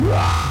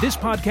This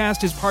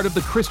podcast is part of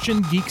the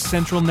Christian Geek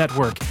Central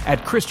Network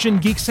at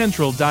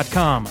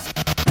ChristianGeekCentral.com.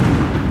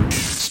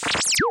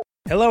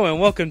 Hello and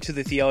welcome to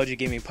the Theology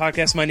Gaming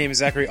Podcast. My name is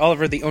Zachary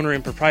Oliver, the owner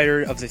and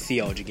proprietor of the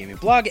Theology Gaming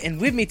blog,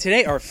 and with me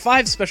today are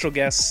 5 special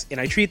guests,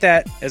 and I treat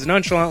that as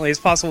nonchalantly as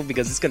possible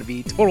because it's going to be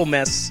a total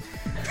mess.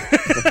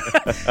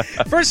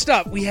 First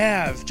up, we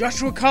have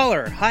Joshua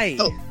Collar. Hi.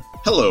 Oh,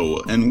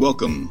 hello and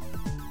welcome.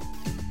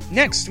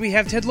 Next, we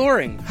have Ted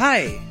Loring.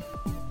 Hi.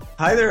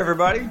 Hi there,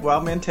 everybody.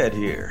 Wildman Ted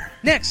here.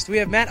 Next, we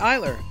have Matt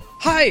Eiler.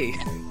 Hi.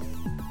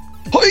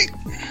 Hi.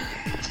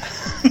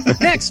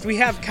 Next, we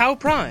have Cow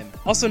Prime,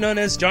 also known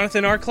as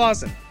Jonathan R.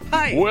 Clausen.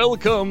 Hi.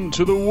 Welcome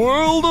to the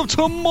world of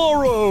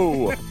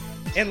tomorrow.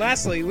 And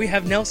lastly, we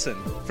have Nelson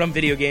from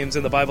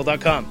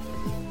VideoGamesInTheBible.com.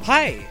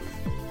 Hi.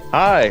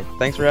 Hi.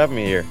 Thanks for having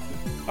me here.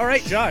 All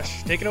right,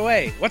 Josh, take it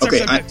away. What's our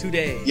subject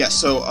today? Yeah,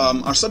 so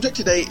our subject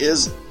today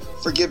is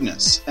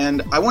forgiveness.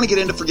 And I want to get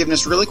into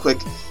forgiveness really quick,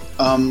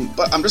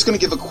 but I'm just going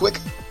to give a quick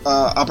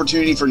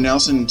opportunity for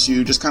Nelson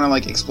to just kind of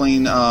like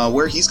explain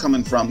where he's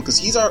coming from, because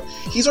he's our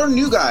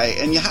new guy,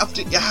 and you have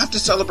to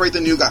celebrate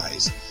the new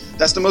guys.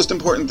 That's the most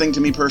important thing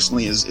to me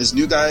personally is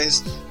new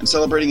guys and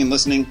celebrating and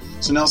listening.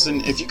 So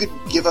Nelson, if you could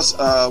give us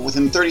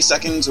within 30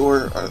 seconds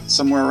or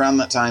somewhere around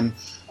that time,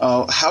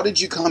 how did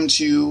you come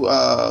to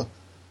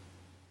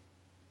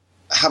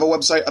have a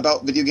website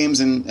about video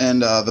games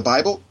and the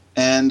Bible?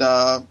 And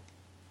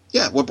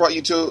what brought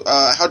you to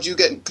how did you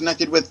get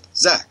connected with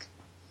Zach?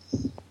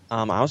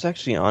 I was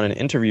actually on an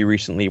interview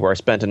recently where I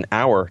spent an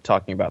hour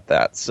talking about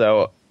that,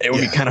 so it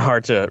would be kind of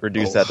hard to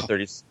reduce that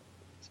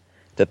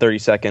to 30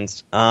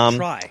 seconds.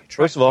 Try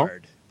first of all,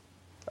 hard.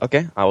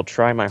 Okay, I will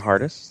try my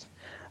hardest.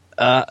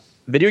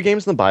 Video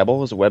Games in the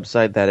Bible is a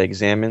website that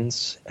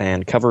examines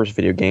and covers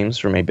video games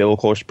from a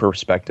biblical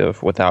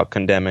perspective without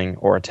condemning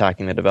or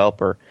attacking the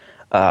developer,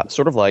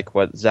 sort of like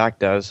what Zach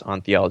does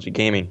on Theology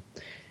Gaming.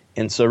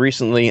 And so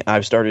recently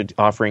I've started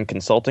offering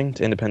consulting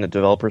to independent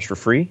developers for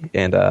free,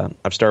 and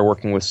I've started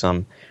working with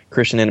some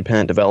Christian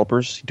independent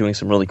developers doing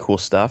some really cool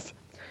stuff.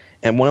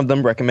 And one of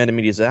them recommended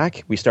me to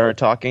Zach. We started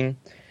talking.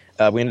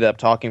 We ended up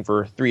talking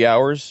for 3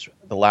 hours,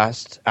 the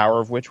last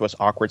hour of which was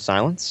awkward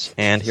silence,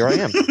 and here I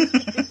am.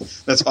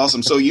 That's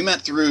awesome. So you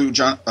met through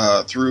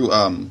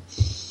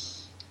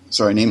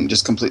name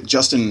just complete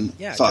Justin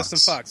Fox. Justin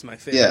Fox, my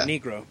favorite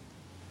Negro.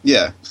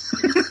 Yeah.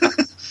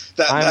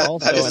 I'm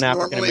also that is an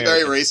normally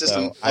very racist,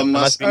 so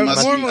unless you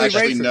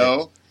actually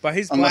know. But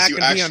he's unless black you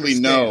and he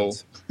actually know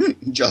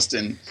understands.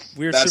 Justin.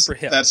 We're that's, super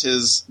hip. That's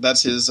his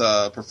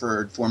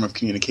preferred form of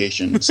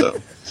communication. So,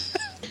 which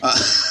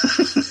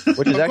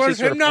is of course,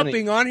 sort him not funny.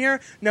 being on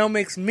here now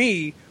makes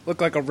me look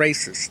like a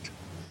racist.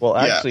 Well,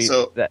 actually,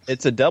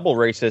 it's a double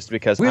racist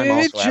because I'm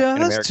also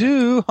African American.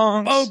 Two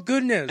honks Oh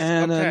goodness!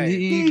 and okay.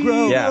 a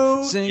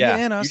Negro singing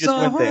our you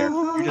just went there.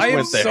 I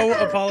am so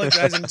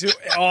apologizing to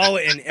all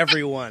and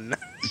everyone.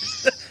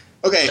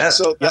 Okay,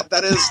 so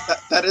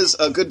that is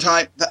a good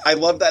time. I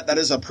love that. That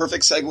is a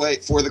perfect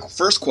segue for the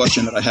first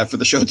question that I have for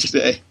the show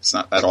today. It's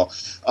not at all.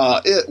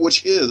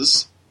 Which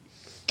is,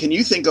 can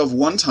you think of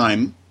one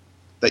time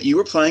that you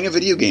were playing a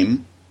video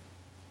game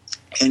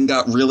and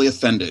got really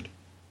offended?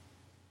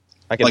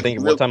 I can think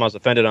of one time I was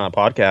offended on a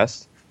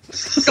podcast.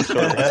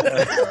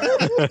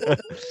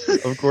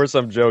 Of course,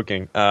 I'm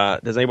joking.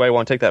 Does anybody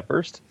want to take that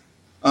first?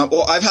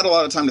 Well, I've had a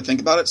lot of time to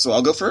think about it, so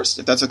I'll go first,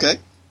 if that's okay.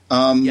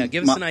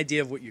 Give us an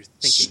idea of what you're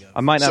thinking of.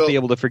 I might not be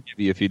able to forgive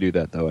you if you do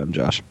that, though,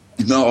 Josh.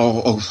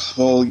 No,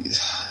 well,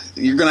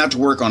 you're going to have to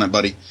work on it,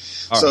 buddy.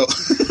 All so, right.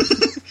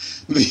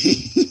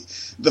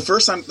 the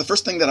first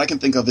thing that I can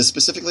think of is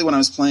specifically when I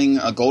was playing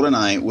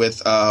GoldenEye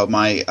with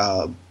my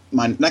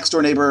next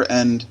door neighbor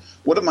and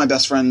one of my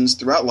best friends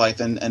throughout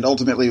life, and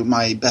ultimately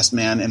my best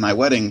man in my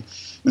wedding,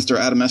 Mr.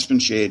 Adam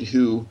Espenshade,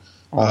 who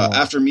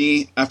after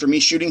me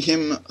shooting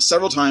him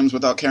several times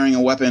without carrying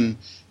a weapon,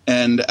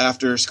 and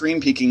after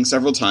screen peeking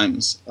several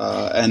times,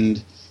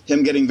 and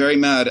him getting very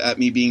mad at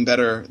me being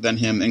better than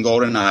him in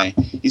GoldenEye,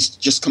 he's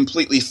just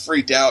completely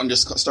freaked out and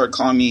just started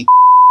calling me,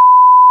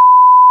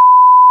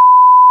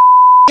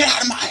 "Get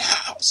out of my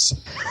house!"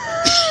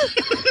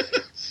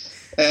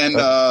 And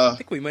I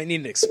think we might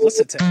need an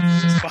explicit tag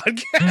for this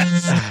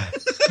podcast.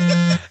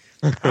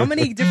 How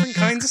many different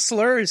kinds of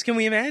slurs can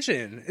we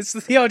imagine? It's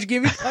the Theology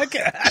Gaming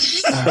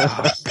Podcast.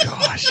 Oh,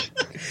 gosh.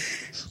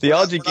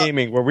 Theology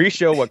Gaming, where we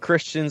show what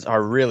Christians are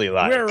really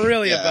like. We're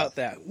really about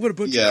that. What a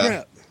bunch of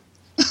crap.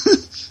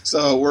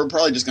 So we're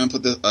probably just going to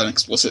put an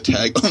explicit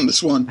tag on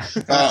this one.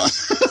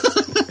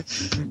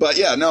 But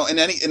yeah, no. In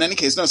any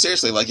case, no.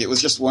 Seriously, like it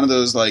was just one of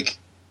those like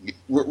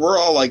we're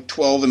all like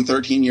 12 and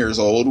 13 years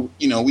old.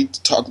 You know, we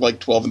talk like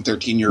 12 and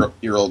 13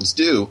 year olds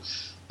do.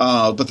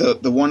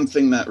 But the one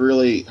thing that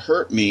really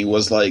hurt me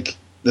was like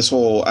this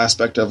whole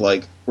aspect of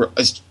like we're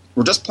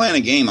just playing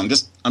a game. I'm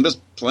just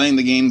playing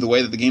the game the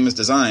way that the game is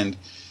designed.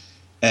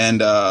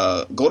 And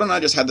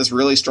GoldenEye just had this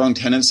really strong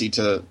tendency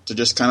to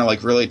just kind of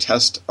like really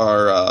test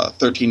our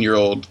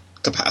 13-year-old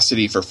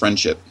capacity for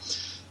friendship.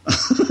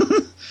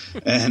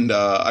 And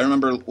I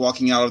remember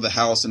walking out of the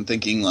house and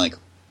thinking like,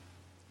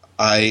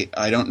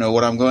 I don't know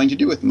what I'm going to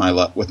do with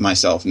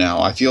myself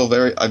now. I feel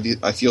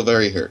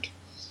very hurt.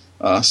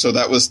 So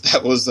that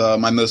was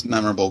my most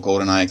memorable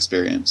GoldenEye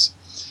experience.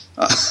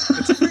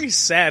 It's a very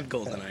sad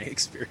GoldenEye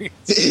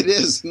experience. It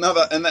is. No,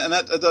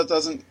 that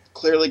doesn't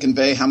clearly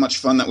convey how much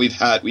fun that we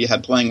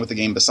had playing with the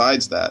game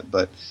besides that.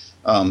 But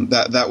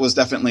that was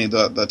definitely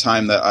the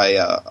time that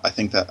I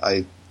think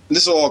that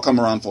this will all come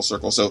around full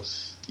circle. So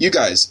you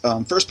guys,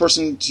 first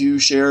person to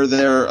share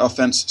their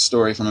offense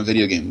story from a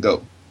video game,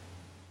 go.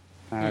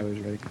 I was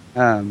ready.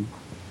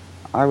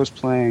 I was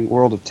playing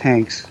World of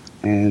Tanks,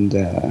 and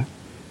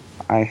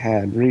I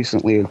had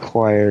recently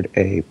acquired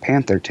a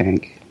Panther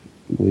tank.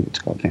 I believe it's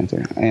called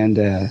Panther. And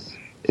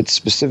it's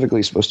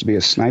specifically supposed to be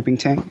a sniping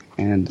tank.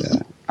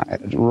 And I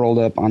rolled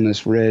up on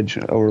this ridge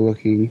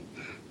overlooking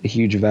a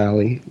huge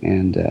valley,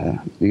 and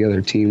the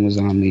other team was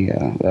on the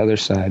other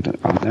side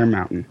on their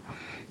mountain.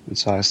 And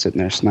so I was sitting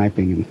there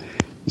sniping, and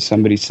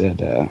somebody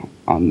said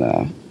on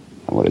the,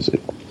 what is it?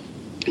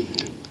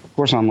 Of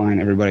course, online,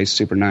 everybody's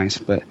super nice,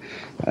 but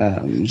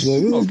it's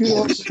like, oh, get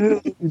off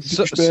the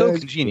hill, so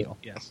congenial,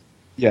 yes.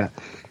 Yeah.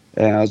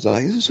 And I was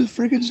like, this is a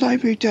freaking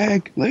sniping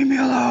tank. Leave me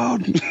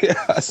alone.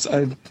 Yes,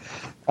 I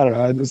don't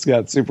know. I just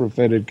got super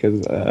offended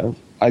because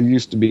I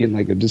used to be in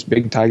like this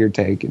big tiger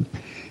tank, and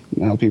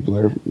now people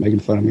are making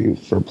fun of me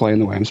for playing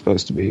the way I'm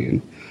supposed to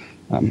be.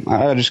 And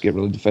I just get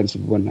really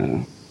defensive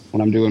when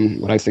I'm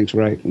doing what I think's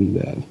right,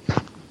 and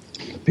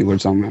people are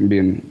telling me I'm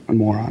being a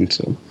moron.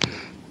 So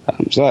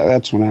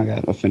that's when I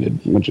got offended,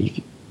 which is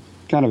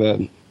kind of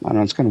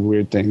it's kind of a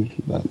weird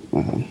thing, but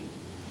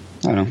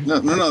I don't know.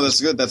 No, that's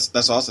good.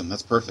 That's awesome.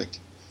 That's perfect.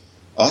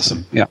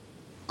 Awesome. Yeah.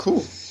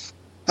 Cool.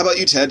 How about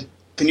you, Ted?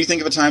 Can you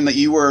think of a time that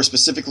you were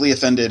specifically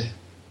offended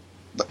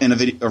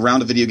in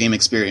around a video game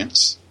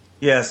experience?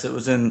 Yes, it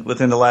was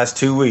within the last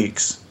 2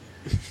 weeks.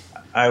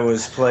 I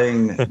was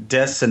playing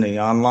Destiny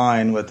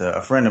online with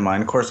a friend of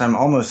mine. Of course, I'm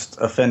almost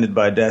offended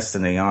by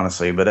Destiny,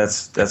 honestly, but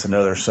that's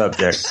another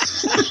subject.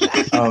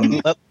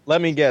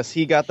 Let me guess.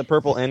 He got the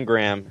purple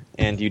engram,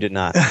 and you did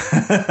not.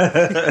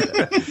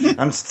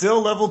 I'm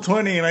still level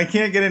 20, and I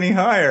can't get any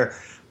higher.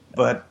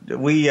 But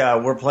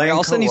we're playing.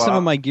 I'll send you some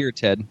of my gear,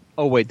 Ted.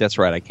 Oh wait, that's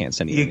right. I can't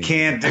send you. You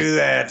can't do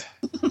that.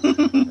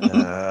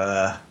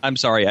 I'm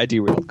sorry. I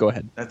derailed. Go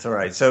ahead. That's all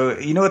right. So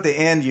at the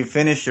end, you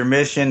finish your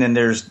mission, and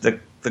there's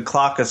the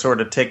clock is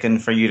sort of ticking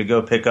for you to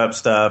go pick up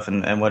stuff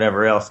and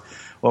whatever else.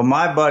 Well,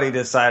 my buddy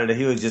decided that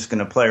he was just going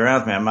to play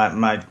around with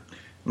me.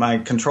 My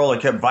controller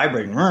kept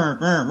vibrating,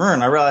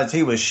 and I realized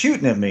he was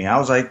shooting at me. I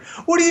was like,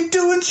 "What are you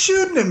doing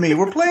shooting at me?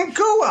 We're playing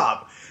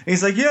co-op." And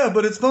he's like, "Yeah,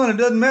 but it's fun. It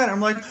doesn't matter."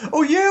 I'm like,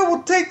 "Oh yeah,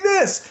 well take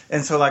this."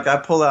 And so I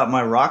pull out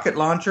my rocket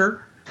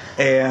launcher,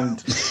 and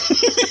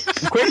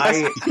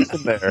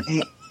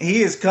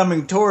he is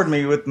coming toward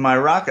me with my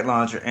rocket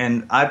launcher,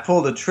 and I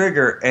pull the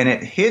trigger, and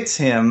it hits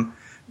him.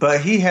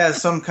 But he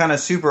has some kind of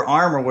super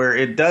armor where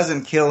it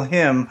doesn't kill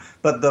him,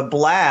 but the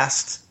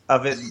blast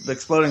of it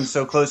exploding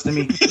so close to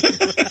me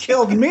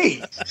killed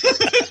me.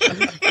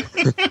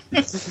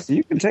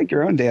 You can take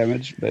your own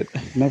damage, but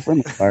no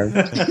friendly fire.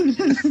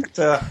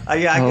 So, I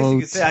guess you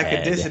could say I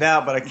could dish it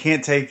out, but I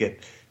can't take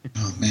it.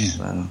 Oh, man.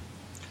 So,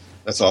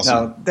 that's awesome.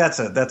 No, that's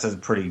a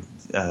pretty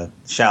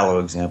shallow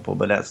example,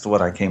 but that's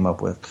what I came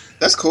up with.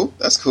 That's cool.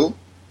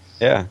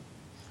 Yeah.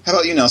 How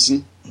about you,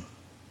 Nelson?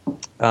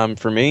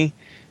 For me,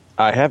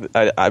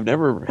 I've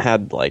never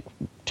had like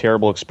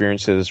terrible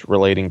experiences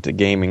relating to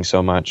gaming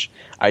so much.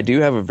 I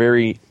do have a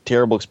very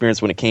terrible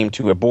experience when it came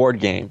to a board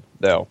game,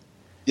 though.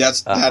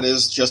 Yes, that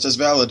is just as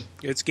valid.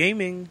 It's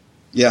gaming.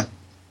 Yeah.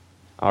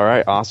 All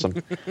right,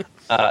 awesome.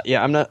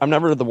 I'm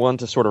never the one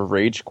to sort of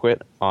rage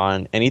quit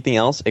on anything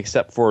else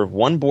except for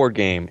one board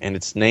game, and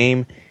its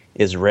name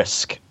is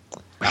Risk.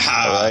 All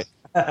right.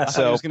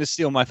 So I was going to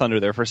steal my thunder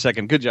there for a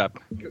second. Good job.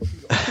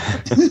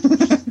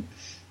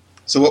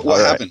 So what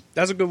happened?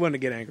 That's a good one to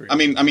get angry.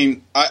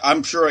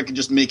 I'm sure I could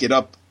just make it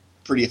up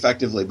pretty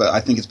effectively, but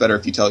I think it's better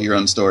if you tell your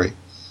own story.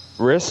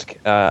 Risk,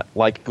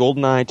 like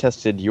GoldenEye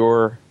tested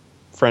your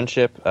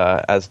friendship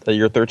as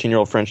your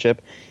 13-year-old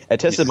friendship. It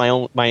tested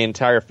my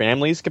entire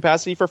family's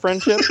capacity for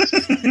friendship.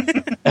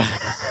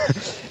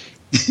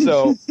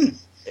 So,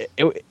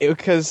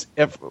 because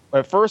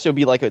at first it would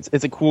be like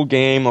it's a cool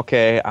game.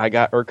 Okay, I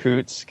got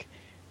Irkutsk,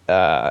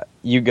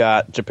 you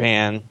got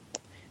Japan,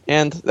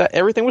 and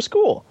everything was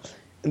cool.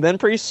 And then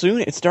pretty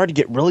soon it started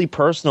to get really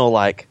personal.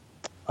 Like,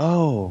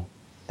 oh,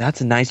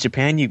 that's a nice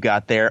Japan you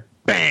got there.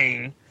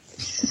 Bang.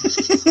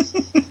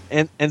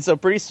 And so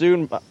pretty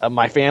soon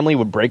my family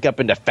would break up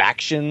into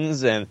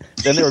factions, and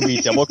then there would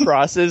be double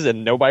crosses,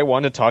 and nobody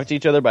wanted to talk to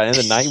each other. By the end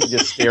of the night, we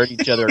just stare at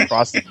each other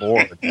across the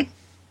board.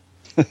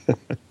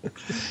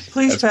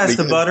 Please pass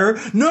the butter.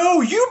 No,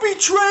 you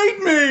betrayed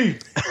me.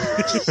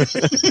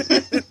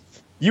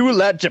 You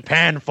let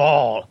Japan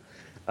fall.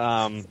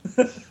 And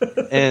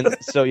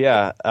so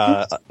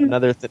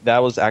that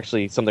was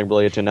actually something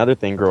related to another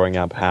thing growing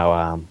up.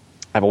 How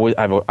I've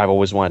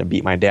always wanted to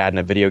beat my dad in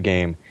a video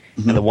game.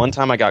 Mm-hmm. And the one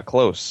time I got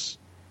close,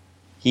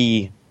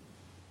 he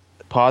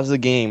paused the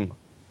game,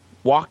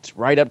 walked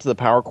right up to the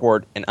power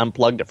cord, and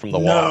unplugged it from the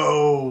wall.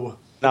 No.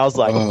 I was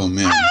like, Oh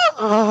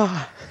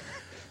man.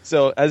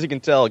 So as you can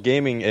tell,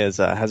 gaming has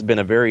been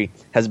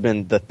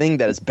the thing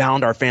that has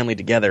bound our family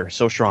together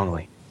so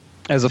strongly.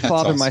 As a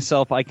father awesome.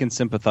 myself, I can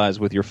sympathize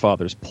with your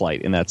father's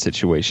plight in that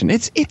situation.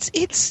 It's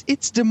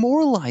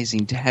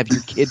demoralizing to have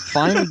your kid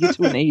finally get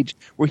to an age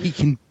where he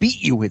can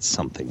beat you with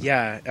something.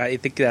 Yeah, I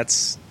think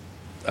that's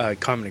a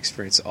common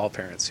experience to all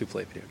parents who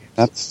play video games.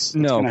 That's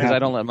No, gonna because I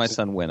happen. don't let my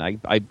son win.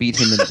 I beat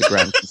him into the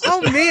ground.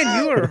 Oh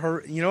man, you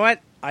are you know what?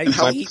 I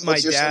beat my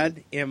what's your dad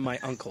son? and my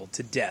uncle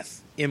to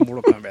death in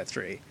Mortal Kombat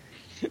 3.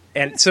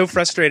 And so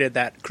frustrated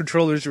that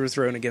controllers were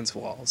thrown against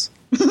walls.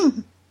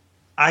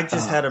 I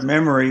just had a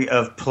memory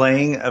of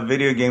playing a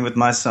video game with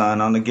my son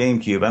on the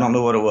GameCube. I don't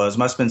know what it was.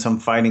 Must have been some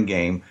fighting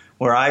game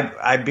where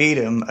I beat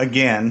him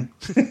again.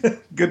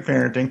 Good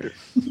parenting.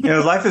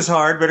 Life is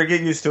hard. Better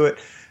get used to it.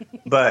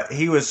 But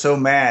he was so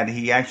mad,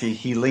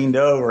 he leaned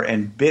over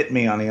and bit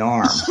me on the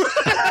arm.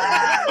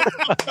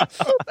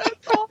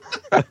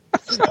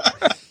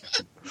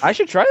 I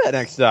should try that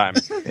next time.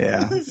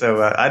 Yeah.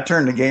 So I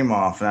turned the game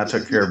off and I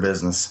took care of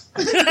business.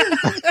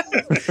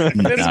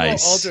 Physical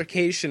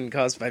altercation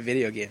caused by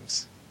video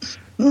games.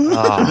 All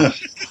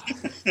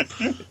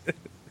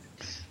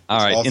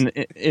right. awesome.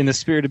 In the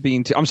spirit of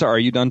being, I'm sorry. Are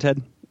you done,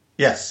 Ted?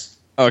 Yes.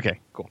 Okay.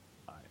 Cool.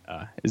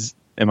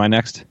 Am I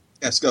next?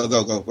 Yes, go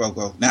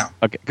now.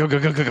 Okay. Go.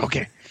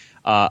 Okay.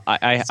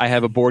 I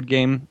have a board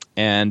game,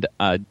 and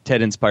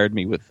Ted inspired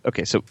me with.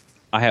 Okay, so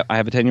I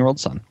have a 10-year-old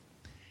son.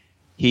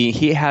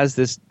 He has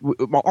this.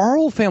 Our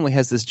whole family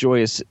has this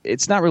joyous.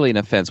 It's not really an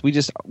offense. We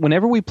just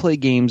whenever we play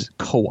games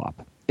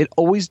co-op, it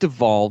always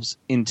devolves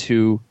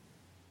into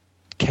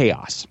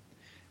chaos.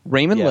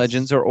 Rayman Yes.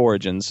 Legends or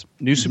Origins,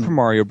 New Super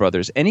Mario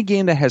Brothers, any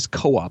game that has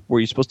co-op where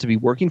you're supposed to be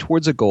working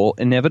towards a goal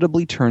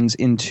inevitably turns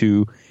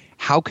into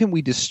how can we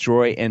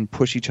destroy and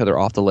push each other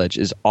off the ledge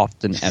as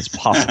often as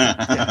possible.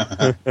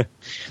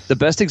 The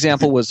best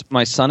example was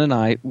my son and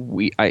I.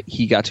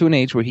 He got to an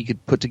age where he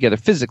could put together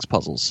physics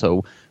puzzles,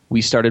 so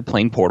we started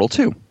playing Portal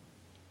 2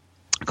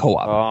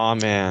 co-op. Oh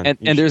man, And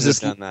You there's shouldn't this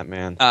have done that,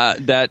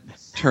 man. that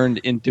turned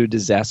into a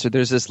disaster.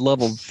 There's this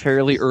level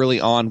fairly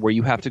early on where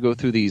you have to go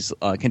through these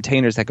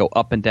containers that go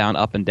up and down,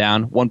 up and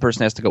down. One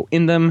person has to go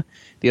in them.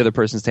 The other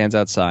person stands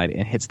outside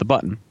and hits the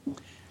button.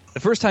 The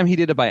first time he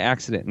did it by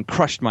accident and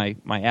crushed my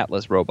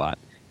Atlas robot,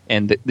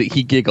 and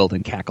he giggled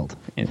and cackled.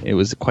 And it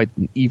was quite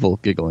an evil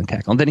giggle and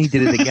cackle. And then he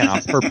did it again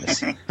on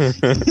purpose.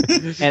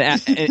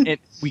 and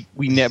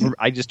we never.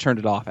 I just turned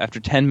it off after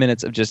 10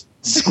 minutes of just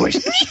squish.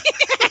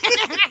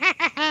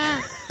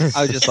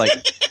 I was just like,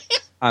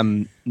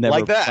 I'm never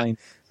Like that. playing.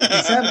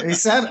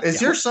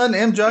 Is your son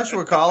M.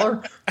 Joshua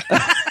Collar?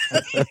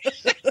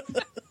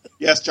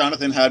 Yes,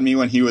 Jonathan had me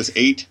when he was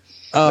 8.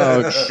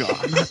 Oh God,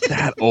 I'm not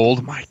that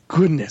old. My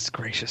goodness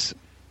gracious.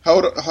 How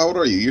old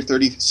are you? You're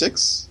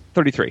 36?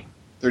 33.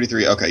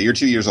 33. Okay, you're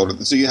 2 years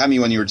older. So you had me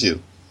when you were 2.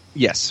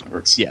 Yes.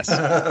 Works. Yes.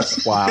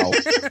 Wow.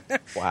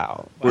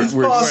 Wow. It's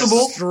You're a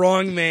possible.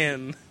 strong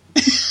man.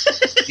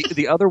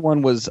 The other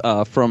one was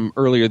from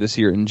earlier this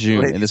year in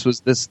June, and this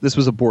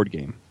was a board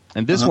game,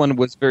 and this one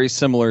was very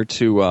similar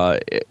to.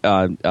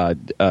 I'm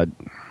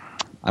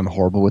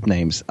horrible with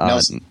names.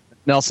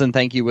 Nelson,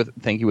 thank you with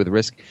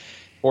Risk.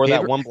 Or Hey, that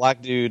ever- one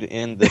black dude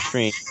in the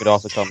stream could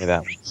also tell me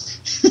that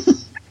one.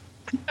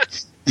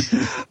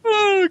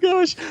 Oh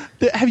gosh,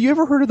 have you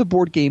ever heard of the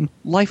board game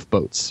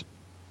Lifeboats?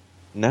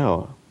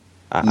 No.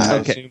 I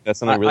Okay. assume that's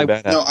something really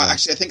bad. No, happened.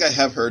 actually, I think I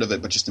have heard of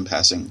it, but just in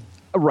passing.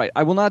 Right.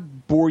 I will not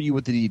bore you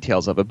with the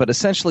details of it, but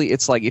essentially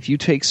it's like if you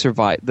take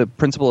the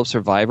principle of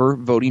Survivor,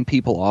 voting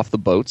people off the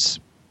boats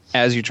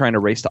as you're trying to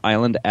race the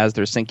island as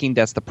they're sinking,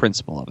 that's the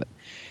principle of it.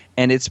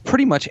 And it's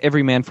pretty much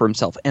every man for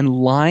himself. And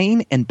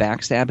lying and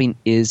backstabbing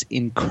is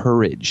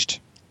encouraged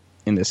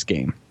in this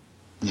game.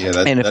 Yeah,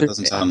 that And if there-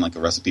 doesn't sound like a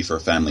recipe for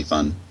family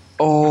fun.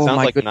 Oh, Sounds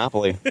my like goodness.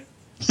 Monopoly.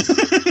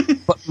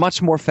 But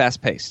much more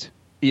fast-paced.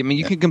 I mean,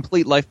 you can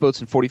complete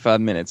Lifeboats in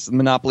 45 minutes.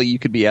 Monopoly, you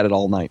could be at it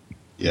all night.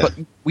 Yeah. But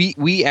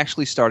we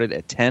actually started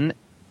at 10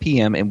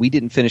 p.m. and we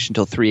didn't finish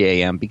until 3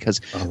 a.m.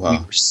 because Oh, wow.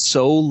 we were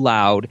so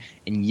loud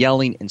and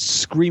yelling and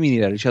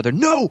screaming at each other.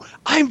 No,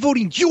 I'm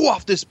voting you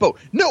off this boat.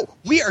 No,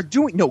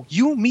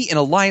 you, me, and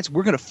Alliance,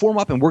 we're going to form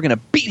up and we're going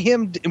to beat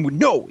him.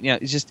 And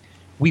it's just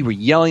we were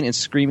yelling and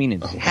screaming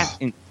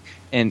and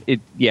and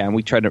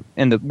we tried to.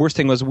 And the worst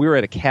thing was we were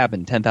at a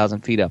cabin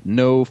 10,000 feet up,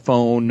 no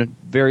phone,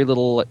 very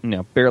little,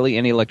 barely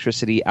any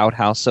electricity,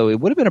 outhouse. So it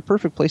would have been a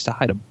perfect place to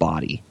hide a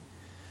body.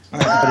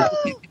 But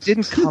it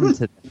didn't come to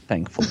that,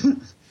 thankfully.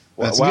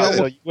 That's Wow,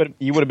 good. so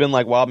you would have been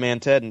like Wild Man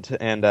Ted and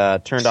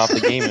turned off the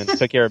game and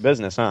took care of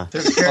business, huh?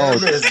 Took care of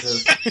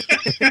business.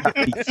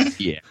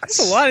 Yeah, That's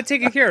a lot of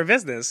taking care of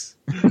business.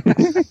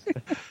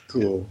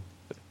 Cool.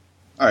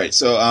 All right,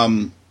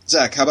 so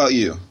Zach, how about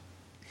you?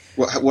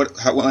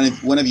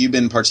 When have you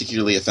been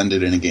particularly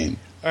offended in a game?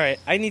 All right,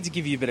 I need to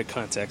give you a bit of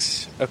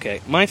context.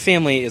 Okay, my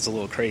family is a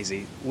little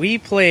crazy. We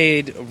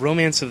played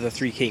Romance of the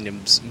Three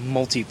Kingdoms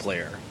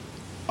multiplayer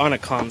on a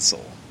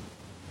console.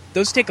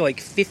 Those take like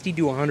 50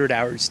 to 100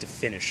 hours to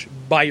finish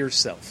by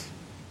yourself.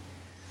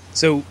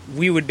 So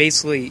we would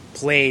basically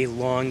play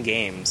long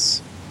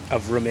games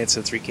of Romance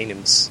of the Three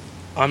Kingdoms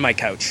on my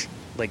couch,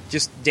 like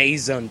just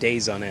days on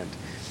end.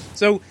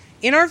 So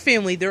in our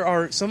family, there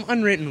are some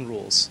unwritten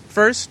rules.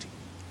 First,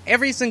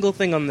 every single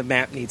thing on the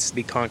map needs to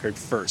be conquered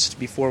first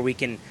before we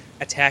can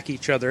attack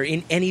each other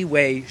in any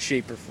way,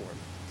 shape, or form.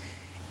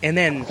 And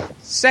then,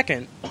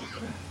 second,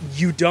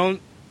 you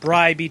don't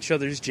bribe each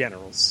other's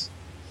generals.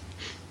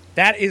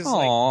 That is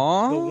like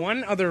the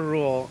one other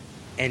rule,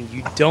 and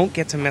you don't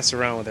get to mess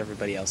around with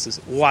everybody else's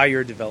while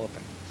you're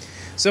developing.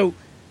 So,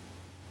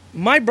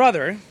 my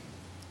brother,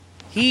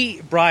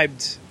 he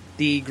bribed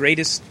the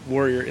greatest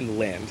warrior in the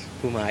land,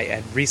 whom I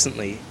had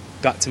recently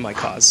got to my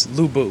cause,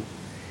 Lu Bu.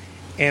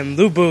 And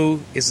Lu Bu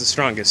is the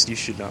strongest. You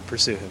should not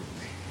pursue him.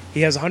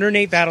 He has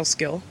 108 battle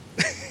skill,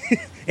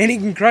 and he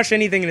can crush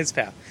anything in his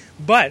path.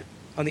 But,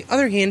 on the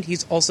other hand,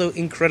 he's also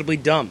incredibly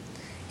dumb.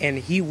 And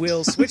he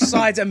will switch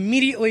sides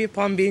immediately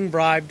upon being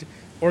bribed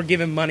or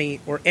given money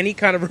or any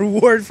kind of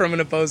reward from an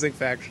opposing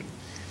faction.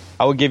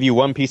 I will give you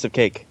one piece of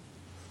cake.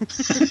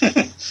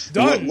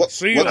 Done.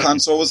 What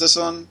console was this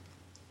on? You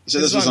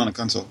said this was on a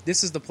console.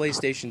 This is the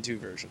PlayStation 2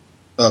 version.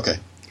 Okay,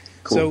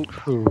 cool.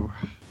 So,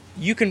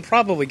 you can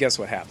probably guess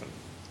what happened.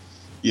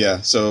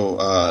 Yeah,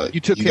 so... you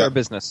took care of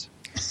business.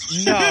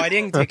 No, I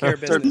didn't take care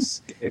of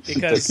business.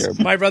 Because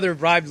my brother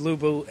bribed Lu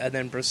Bu and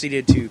then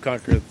proceeded to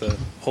conquer the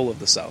whole of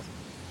the South.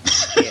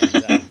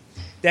 And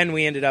then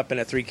we ended up in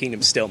a Three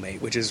Kingdoms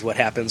stalemate, which is what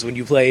happens when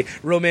you play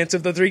Romance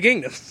of the Three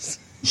Kingdoms.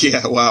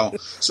 Yeah, wow.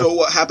 So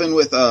what happened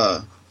with,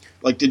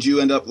 did you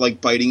end up,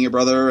 biting your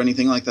brother or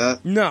anything like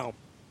that? No.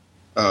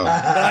 Oh.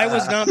 But I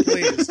was not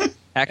pleased.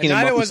 And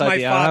neither was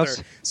my father.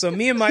 So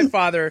me and my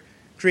father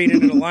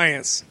created an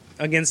alliance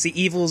against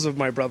the evils of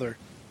my brother,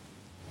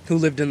 who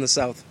lived in the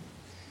South.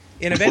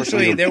 And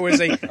eventually there was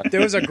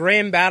a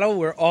grand battle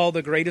where all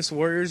the greatest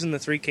warriors in the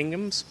Three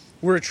Kingdoms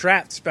were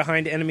trapped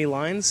behind enemy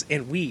lines,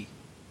 and we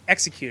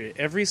executed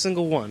every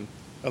single one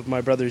of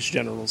my brother's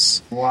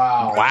generals.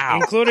 Wow.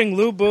 Including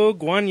Lu Bu,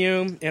 Guan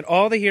Yu, and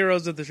all the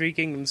heroes of the Three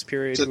Kingdoms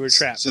period who were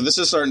trapped. So this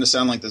is starting to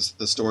sound like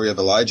the story of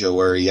Elijah,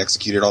 where he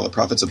executed all the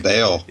prophets of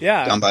Baal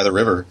down by the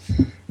river.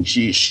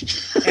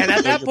 Sheesh. And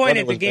at that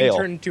point, the game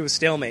turned into a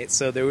stalemate,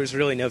 so there was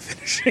really no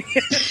finishing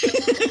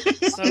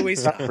it. So we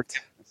stopped.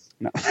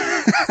 No.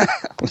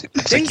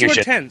 Things were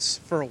tense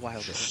for a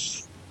while there.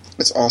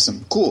 That's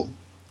awesome. Cool.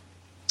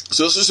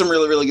 So those are some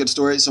really, really good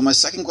stories. So my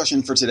second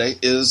question for today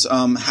is,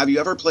 have you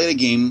ever played a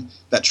game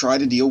that tried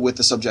to deal with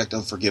the subject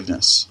of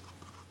forgiveness?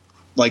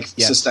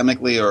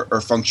 Systemically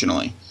or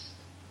functionally?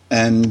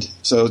 And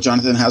so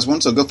Jonathan has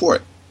one, so go for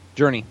it.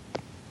 Journey?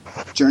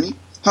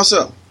 How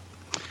so?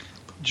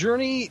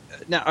 Journey.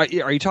 Now, are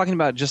you talking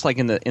about just like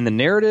in the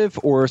narrative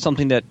or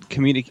something that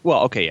communicate?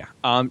 Well, okay,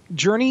 yeah.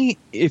 Journey.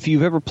 If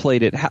you've ever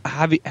played it,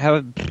 have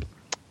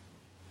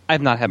I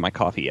have not had my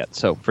coffee yet,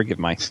 so forgive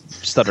my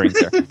stutterings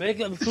there.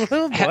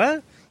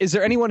 What? Is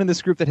there anyone in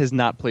this group that has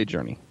not played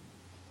Journey?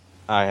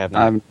 I have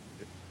not.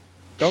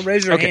 Don't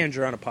raise your hand.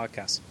 You're on a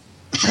podcast.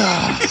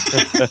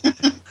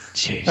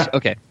 Jeez.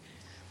 Okay.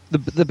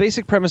 The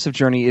basic premise of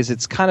Journey is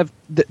it's kind of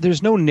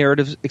there's no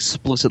narrative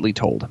explicitly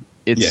told.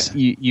 It's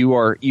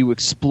you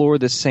explore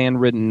this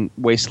sand-ridden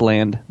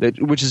wasteland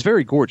which is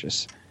very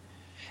gorgeous,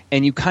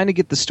 and you kind of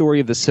get the story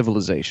of the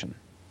civilization,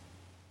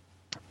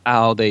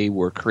 how they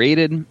were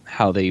created,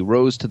 how they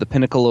rose to the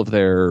pinnacle of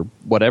their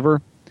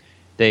whatever.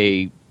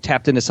 They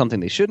tapped into something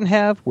they shouldn't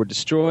have, were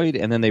destroyed,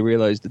 and then they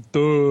realized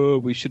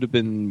that we should have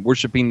been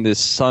worshiping this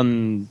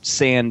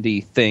sandy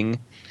thing.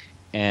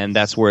 And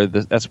that's where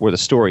the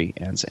story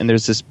ends. And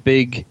there's this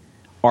big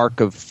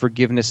arc of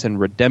forgiveness and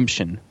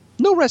redemption.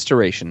 No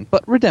restoration,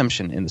 but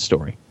redemption in the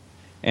story.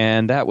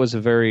 And that was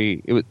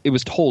it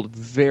was told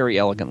very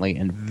elegantly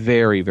and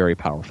very, very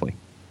powerfully.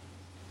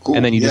 Cool.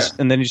 And then you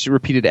just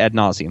repeat it ad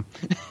nauseum.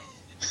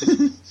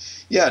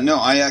 Yeah, no,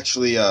 I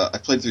actually I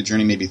played through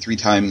Journey maybe 4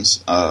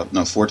 times,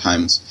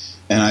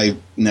 and I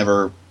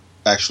never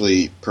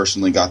actually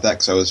personally got that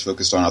because I was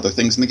focused on other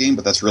things in the game.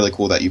 But that's really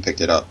cool that you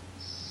picked it up.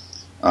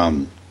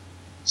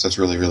 So that's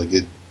really, really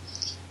good.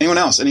 Anyone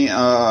else? Any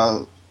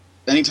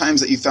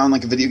times that you found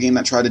like a video game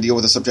that tried to deal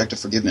with the subject of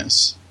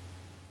forgiveness?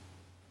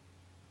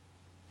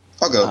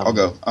 I'll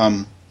go.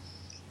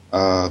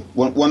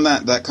 One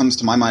that comes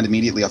to my mind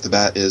immediately off the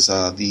bat is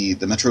the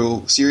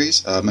Metro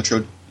series,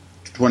 Metro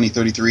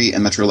 2033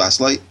 and Metro Last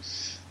Light.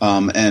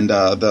 And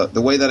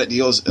the way that it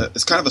deals,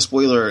 it's kind of a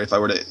spoiler if I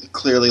were to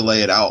clearly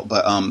lay it out,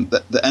 but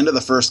the end of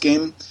the first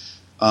game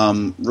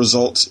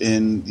results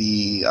in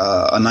the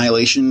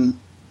annihilation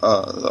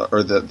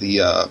or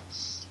the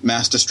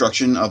mass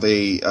destruction of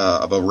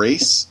a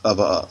race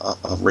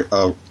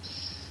of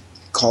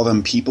call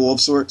them people of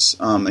sorts,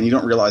 and you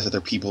don't realize that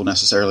they're people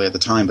necessarily at the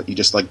time, but you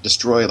just like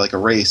destroy like a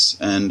race.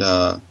 And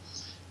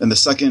then the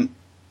second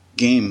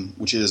game,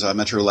 which is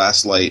Metro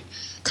Last Light,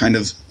 kind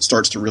of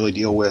starts to really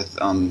deal with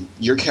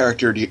your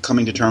character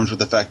coming to terms with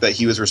the fact that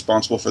he was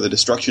responsible for the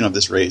destruction of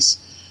this race,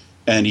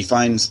 and he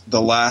finds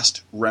the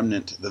last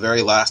remnant, the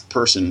very last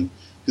person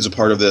who's a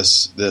part of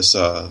this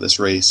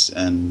race,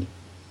 and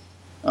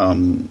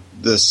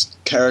this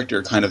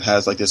character kind of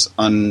has like this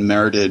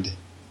unmerited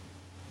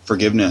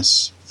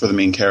forgiveness for the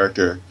main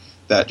character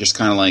that just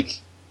kind of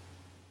like,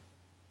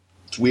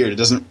 it's weird. It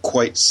doesn't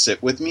quite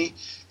sit with me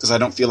because I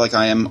don't feel like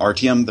I am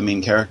Artyom, the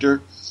main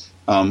character.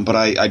 But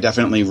I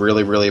definitely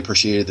really, really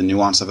appreciated the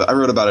nuance of it. I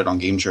wrote about it on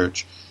Game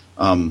Church.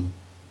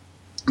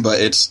 But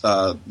it's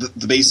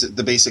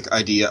the basic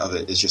idea of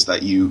it is just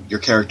that your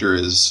character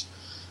is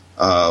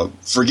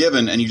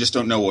forgiven and you just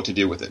don't know what to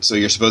do with it. So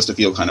you're supposed to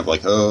feel kind of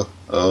like,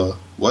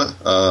 what?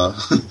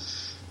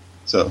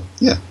 So,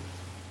 yeah.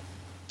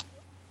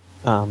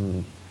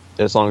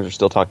 As long as we're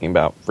still talking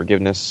about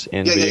forgiveness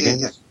in video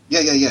games?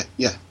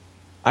 Yeah.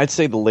 I'd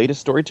say the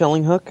latest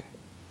storytelling hook,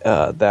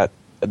 the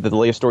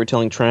latest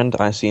storytelling trend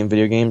I see in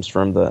video games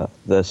from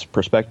this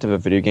perspective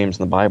of video games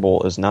in the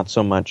Bible is not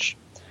so much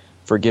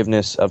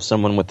forgiveness of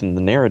someone within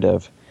the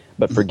narrative,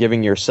 but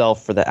forgiving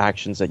yourself for the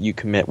actions that you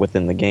commit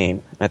within the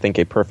game. I think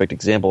a perfect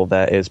example of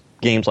that is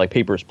games like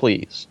Papers,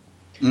 Please,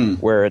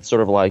 where it's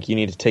sort of like you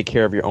need to take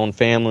care of your own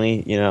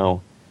family. You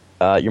know,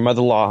 your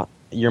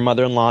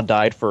mother-in-law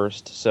died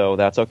first, so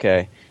that's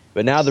okay.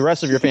 But now the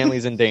rest of your family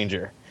is in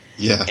danger.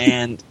 Yeah.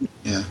 And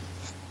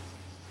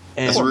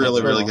that's a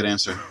really, really good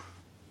answer.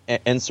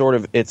 And sort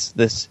of it's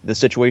the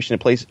situations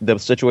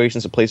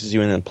it places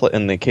you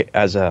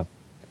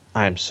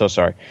I'm so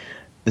sorry.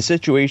 The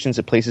situations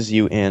it places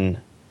you in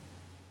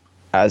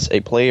as a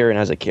player and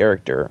as a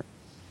character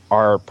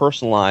are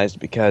personalized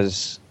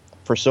because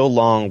for so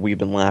long we've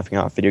been laughing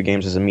at video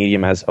games as a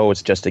medium as, oh,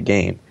 it's just a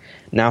game.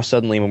 Now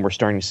suddenly when we're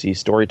starting to see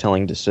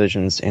storytelling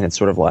decisions and it's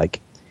sort of like,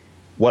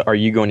 what are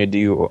you going to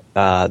do?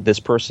 This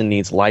person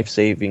needs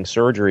life-saving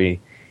surgery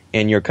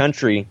in your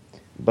country,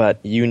 but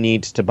you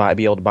need to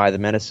be able to buy the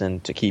medicine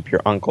to keep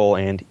your uncle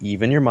and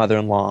even your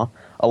mother-in-law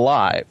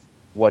alive.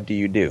 What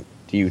do?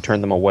 Do you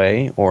turn them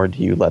away or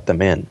do you let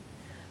them in?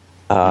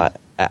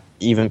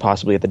 Even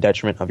possibly at the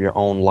detriment of your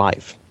own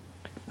life.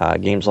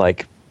 Games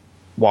like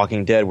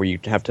Walking Dead, where you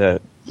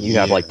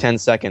have like 10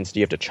 seconds. Do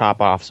you have to chop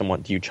off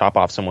someone? Do you chop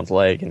off someone's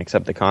leg and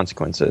accept the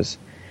consequences?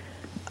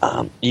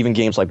 Even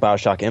games like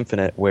BioShock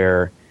Infinite,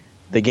 where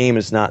the game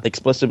is not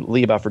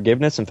explicitly about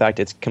forgiveness. In fact,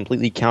 it's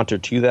completely counter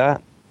to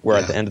that. Where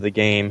at the end of the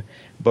game,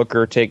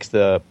 Booker takes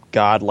the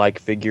godlike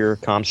figure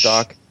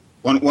Comstock.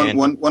 One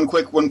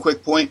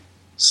quick point.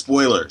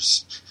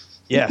 Spoilers.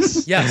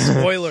 Yes.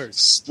 Spoilers.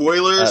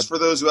 Spoilers for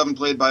those who haven't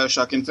played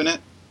BioShock Infinite.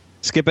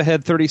 Skip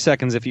ahead 30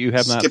 seconds if you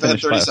have not Skip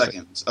ahead finished 30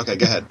 seconds. Okay,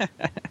 go ahead.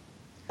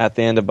 At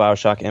the end of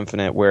BioShock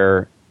Infinite,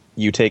 where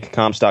you take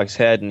Comstock's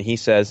head and he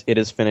says, "It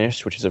is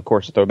finished," which is, of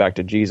course, a throwback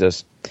to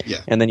Jesus. Yeah.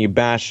 And then you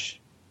bash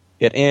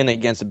it in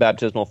against the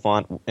baptismal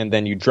font, and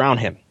then you drown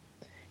him.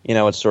 You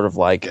know, it's sort of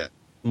like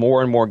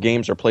more and more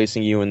games are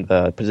placing you in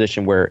the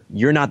position where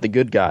you're not the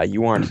good guy.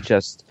 You aren't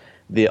just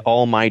the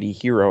almighty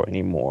hero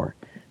anymore.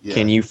 Yeah.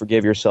 Can you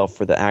forgive yourself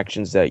for the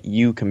actions that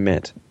you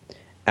commit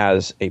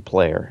as a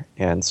player?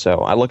 And so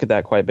I look at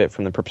that quite a bit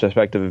from the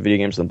perspective of video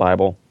games in the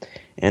Bible,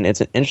 and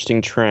it's an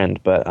interesting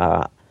trend,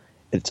 but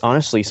it's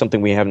honestly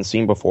something we haven't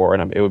seen before,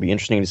 and it would be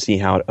interesting to see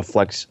how it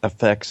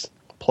affects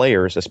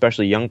players,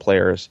 especially young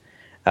players,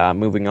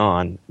 moving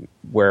on,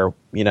 where,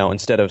 you know,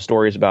 instead of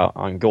stories about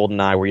on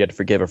GoldenEye where you had to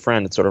forgive a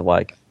friend, it's sort of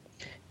like,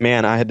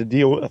 man, I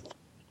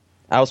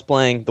was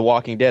playing The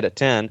Walking Dead at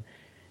 10,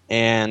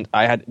 and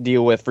I had to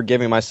deal with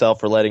forgiving myself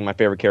for letting my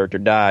favorite character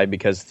die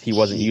because he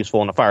wasn't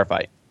useful in a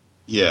firefight.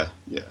 Yeah.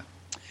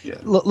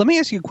 Let me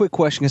ask you a quick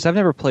question, because I've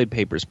never played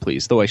Papers,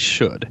 Please, though I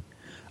should.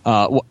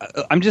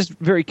 I'm just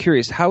very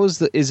curious. How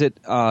is it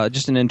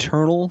just an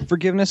internal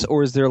forgiveness,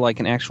 or is there like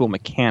an actual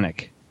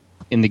mechanic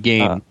in the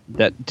game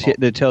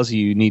that tells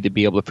you need to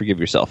be able to forgive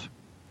yourself?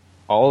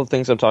 All the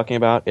things I'm talking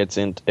about, it's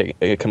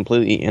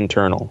completely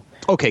internal.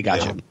 Okay,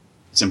 gotcha. Yeah.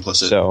 It's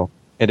implicit. So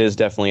it is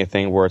definitely a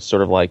thing where it's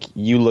sort of like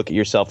you look at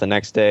yourself the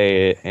next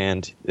day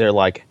and they're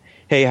like,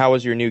 "Hey, how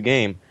was your new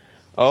game?"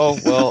 "Oh,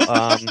 well,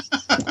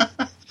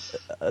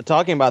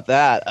 talking about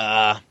that,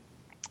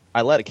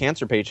 I let a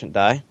cancer patient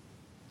die."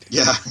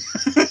 Yeah.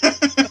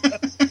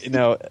 You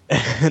know,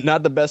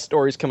 not the best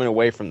stories coming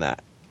away from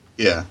that.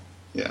 Yeah.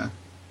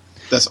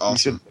 That's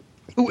awesome.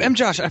 Ooh,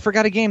 Josh, I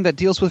forgot a game that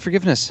deals with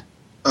forgiveness.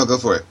 Oh, go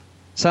for it.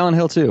 Silent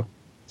Hill 2.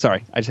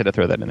 Sorry, I just had to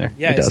throw that in there.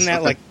 Yeah, isn't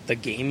that like the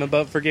game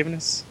about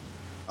forgiveness?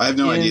 I have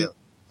no idea.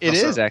 It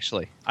is,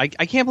 actually. I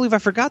can't believe I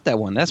forgot that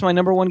one. That's my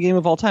number one game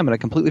of all time, and I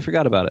completely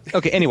forgot about it.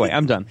 Okay, anyway,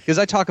 I'm done. Because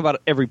I talk about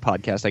it every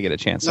podcast I get a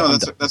chance. No,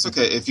 that's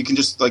okay. If you can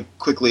just like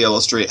quickly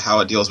illustrate how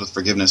it deals with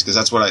forgiveness, because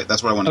that's what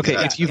I want to get at.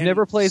 Okay, if you've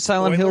never played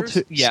Silent Hill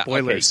 2... Yeah,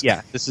 spoilers. Okay,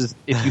 yeah, this is...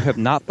 If you have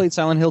not played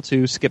Silent Hill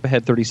 2, skip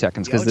ahead 30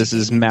 seconds, because this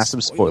is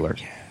massive spoiler.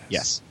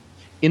 Yes.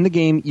 In the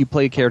game, you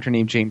play a character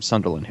named James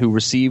Sunderland, who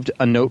received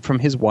a note from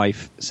his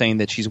wife saying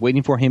that she's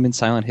waiting for him in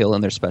Silent Hill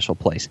in their special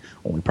place.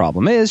 Only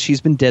problem is,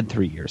 she's been dead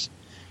 3 years.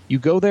 You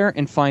go there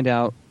and find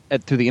out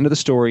through the end of the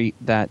story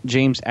that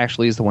James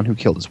actually is the one who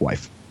killed his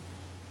wife.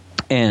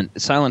 And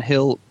Silent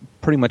Hill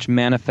pretty much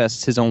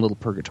manifests his own little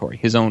purgatory,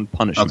 his own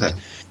punishment. Okay.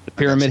 The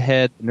Pyramid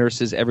Head,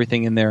 nurses,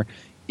 everything in there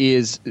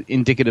is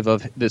indicative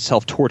of the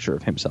self-torture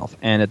of himself.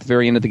 And at the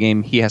very end of the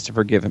game, he has to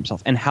forgive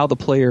himself. And how the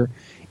player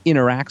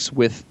interacts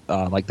with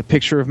like the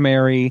picture of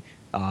Mary,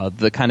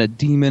 the kind of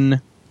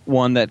demon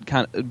one that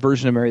kind of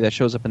version of Mary that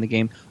shows up in the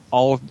game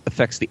all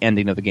affects the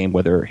ending of the game,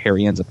 whether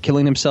Harry ends up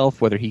killing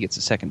himself, whether he gets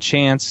a second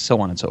chance,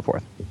 so on and so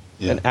forth.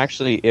 Yeah. And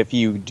actually, if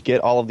you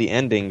get all of the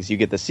endings, you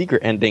get the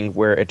secret ending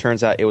where it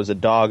turns out it was a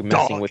dog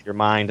messing with your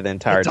mind the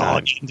entire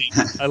time. Ending.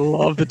 I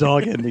love the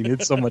dog ending.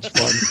 It's so much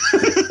fun.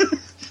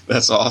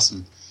 That's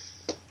awesome.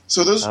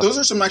 So those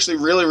are some actually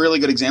really, really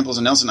good examples.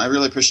 And Nelson, I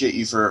really appreciate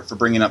you for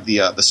bringing up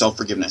the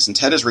self-forgiveness. And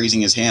Ted is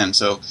raising his hand.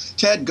 So,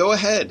 Ted, go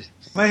ahead.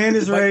 My hand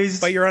is raised.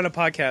 But you're on a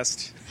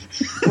podcast.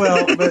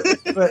 Well,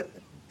 but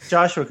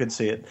Joshua could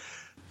see it.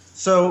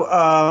 So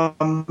I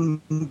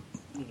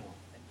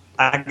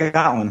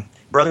got one.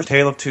 Brother's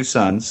Tale of Two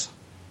Sons.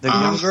 The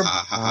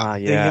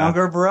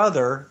younger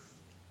brother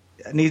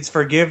needs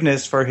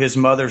forgiveness for his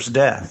mother's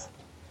death.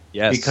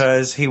 Yes.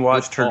 Because he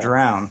watched her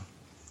drown.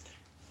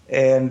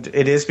 And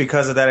it is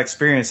because of that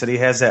experience that he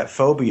has that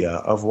phobia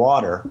of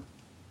water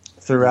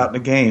throughout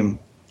the game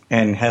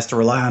and has to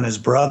rely on his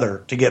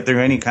brother to get through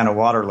any kind of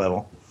water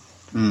level.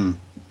 Yeah,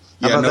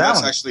 no,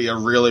 that's actually a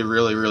really,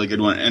 really, really good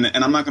one. And I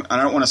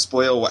don't want to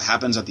spoil what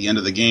happens at the end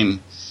of the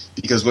game,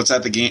 because what's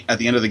at the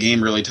end of the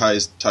game really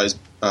ties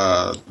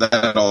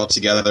that all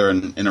together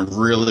in a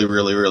really,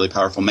 really, really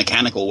powerful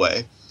mechanical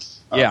way.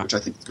 Which I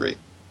think is great.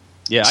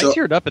 Yeah, so, I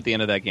teared up at the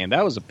end of that game.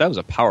 That was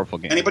a powerful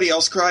game. Anybody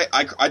else cry?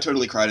 I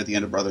totally cried at the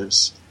end of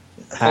Brothers.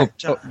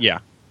 Yeah.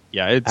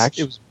 It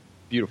was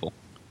beautiful.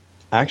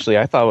 Actually,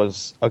 I thought it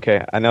was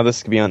okay. I know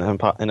this could be an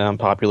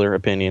unpopular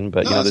opinion,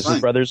 but this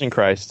is Brothers in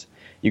Christ.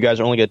 You guys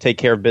are only going to take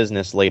care of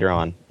business later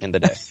on in the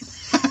day.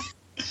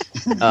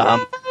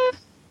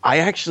 I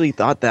actually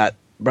thought that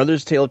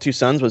Brothers Tale of Two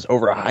Sons was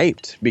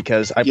overhyped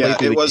because I played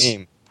through the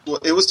game. Well,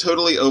 it was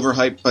totally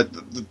overhyped, but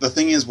the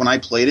thing is, when I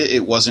played it,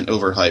 it wasn't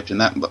overhyped, and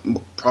that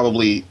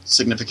probably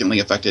significantly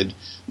affected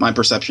my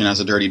perception as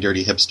a dirty,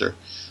 dirty hipster.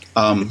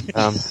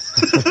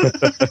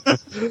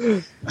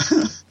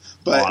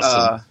 But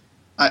awesome.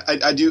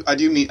 I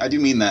do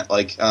mean that.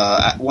 Like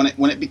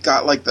when it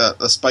got like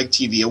the Spike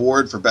TV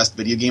award for best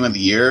video game of the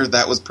year,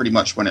 that was pretty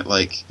much when it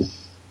like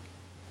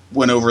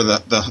went over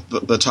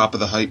the top of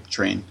the hype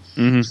train.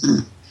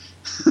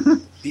 Mm-hmm.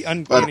 The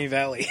Uncanny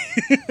Valley.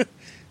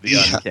 The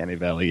Uncanny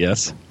Valley,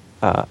 yes.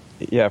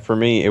 For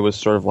me, it was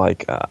sort of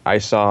like I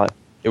thought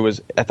it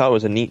was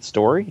a neat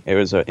story. It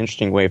was an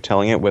interesting way of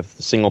telling it with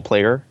single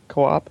player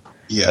co-op,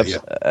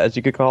 as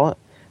you could call it.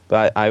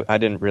 But I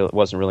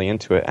wasn't really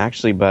into it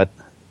actually. But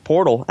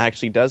Portal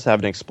actually does have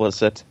an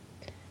explicit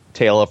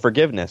tale of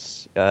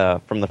forgiveness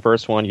from the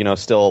first one.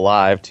 Still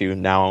alive to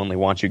now only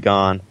want you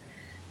gone,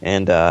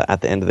 and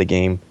at the end of the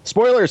game,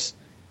 spoilers.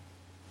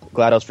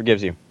 GLaDOS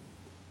forgives you.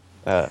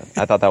 I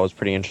thought that was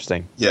pretty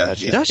interesting. Does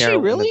she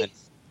really?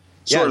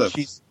 Sort of.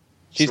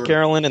 She's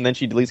Carolyn, and then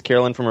she deletes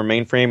Carolyn from her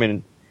mainframe,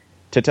 and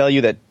to tell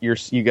you that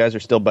you guys are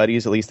still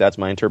buddies, at least that's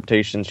my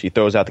interpretation, she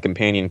throws out the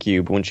companion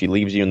cube when she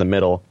leaves you in the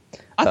middle.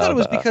 I thought it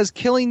was because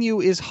killing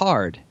you is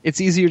hard.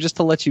 It's easier just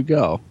to let you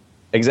go.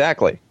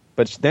 Exactly.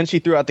 But then she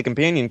threw out the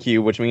companion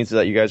cube, which means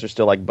that you guys are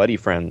still like buddy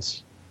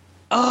friends.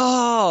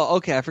 Oh,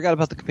 okay. I forgot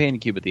about the companion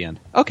cube at the end.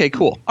 Okay,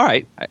 cool. All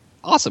right.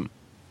 Awesome.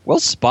 Well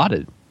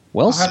spotted.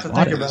 I'll have to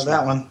think about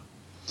that one.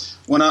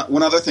 One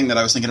other thing that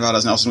I was thinking about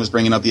as Nelson was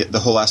bringing up the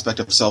whole aspect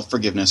of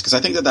self-forgiveness, because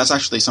I think that's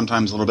actually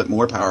sometimes a little bit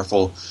more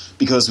powerful,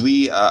 because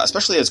we,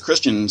 especially as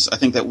Christians, I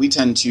think that we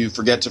tend to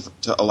forget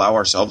to allow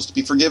ourselves to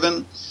be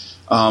forgiven,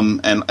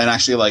 and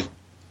actually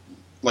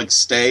like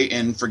stay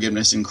in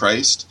forgiveness in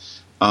Christ.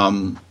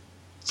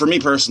 For me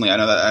personally, I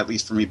know that at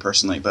least for me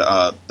personally,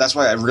 but that's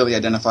why I really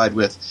identified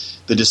with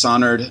the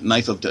Dishonored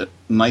Knife of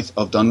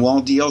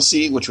Dunwall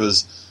DLC, which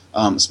was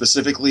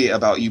specifically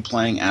about you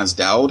playing as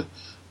Dowd.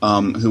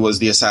 Who was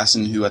the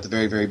assassin who, at the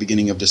very, very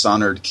beginning of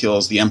Dishonored,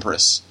 kills the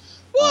Empress.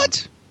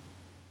 What?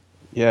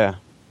 Yeah.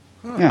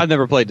 I've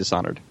never played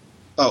Dishonored.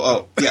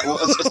 Oh, yeah. Well,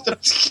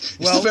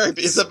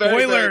 it's a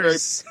very, very, very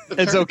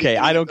it's okay.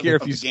 I don't care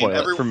if you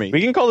spoil it for me.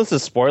 We can call this a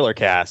spoiler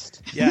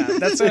cast. Yeah,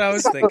 that's what I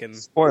was thinking.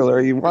 Spoiler,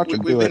 you watch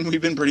it.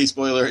 We've been pretty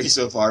spoilery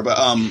so far, but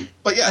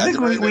yeah. I think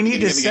we need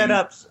to set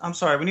up. I'm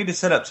sorry, we need to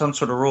set up some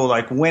sort of rule.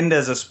 Like, when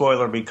does a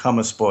spoiler become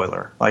a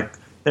spoiler? Like,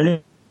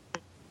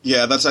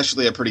 yeah, that's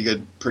actually a pretty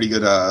good.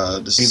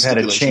 You've had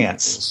a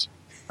chance.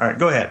 All right,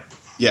 go ahead.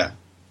 Yeah,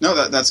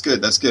 no, that's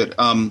good. That's good.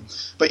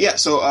 But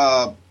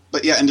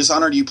yeah, in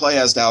Dishonored, you play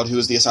as Dowd, who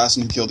is the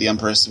assassin who killed the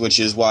Empress, which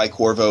is why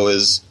Corvo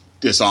is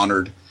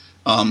dishonored.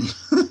 But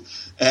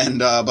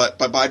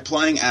by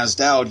playing as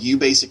Dowd, you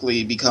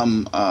basically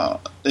become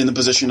in the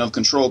position of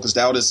control, because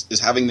Dowd is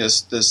having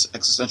this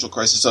existential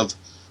crisis of,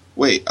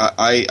 wait,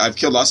 I've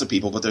killed lots of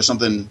people, but there's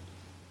something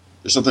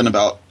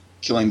about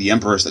killing the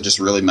Empress that just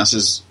really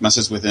messes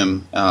with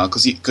him,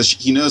 because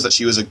he knows that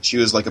she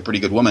was like a pretty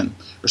good woman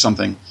or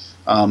something,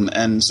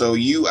 and so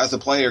you as a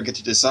player get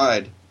to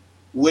decide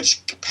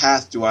which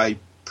path do I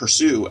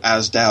pursue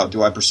as Dowd.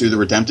 Do I pursue the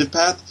redemptive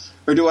path,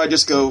 or do I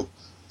just go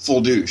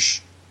full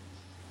douche?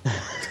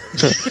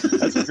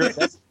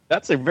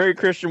 That's a very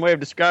Christian way of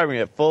describing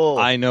it. Full.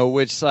 I know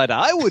which side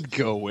I would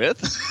go with.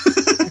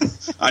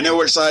 I know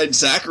which side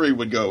Zachary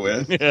would go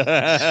with. And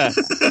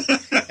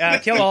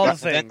Kill all the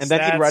things. And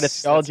then he'd write a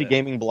That's theology it.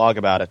 gaming blog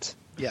about it.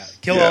 Yeah,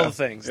 kill all the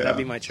things. That'd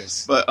be my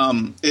choice. But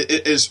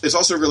it's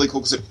also really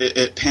cool because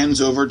it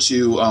pans over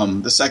to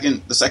the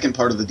second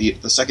part of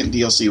the second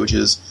DLC, which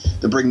is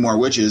the Bring More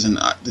Witches, and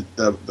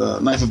the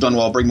Knife of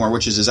Dunwall Bring More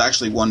Witches is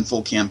actually one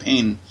full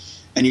campaign,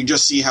 and you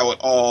just see how it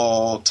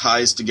all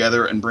ties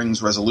together and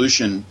brings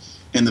resolution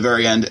in the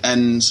very end,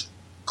 and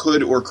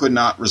could or could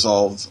not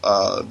resolve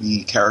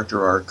the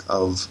character arc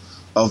of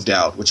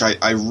Doubt, which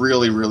I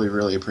really, really,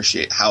 really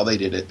appreciate how they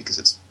did it, because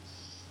it's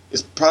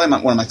probably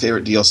one of my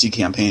favorite DLC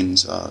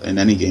campaigns in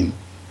any game.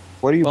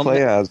 What do you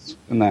play as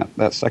in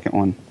that second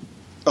one?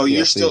 Oh,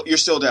 DLC? you're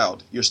still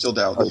Dowd. You're still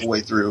Dowd the whole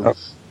way through.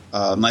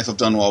 Knife of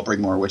Dunwall, Bring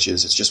More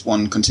Witches. It's just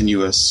one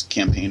continuous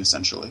campaign,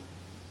 essentially.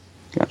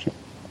 Gotcha.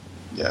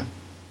 Yeah.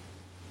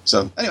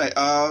 So anyway,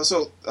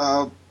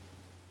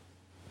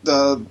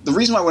 the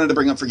reason why I wanted to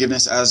bring up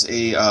forgiveness as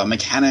a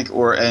mechanic,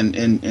 or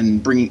in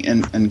bringing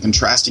and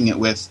contrasting it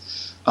with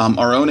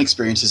our own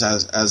experiences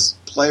as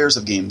players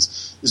of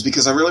games, is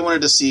because I really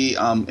wanted to see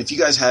if you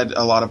guys had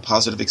a lot of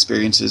positive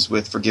experiences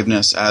with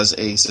forgiveness as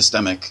a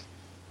systemic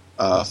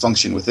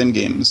function within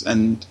games.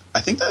 And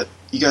I think that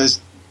you guys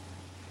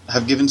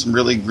have given some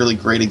really, really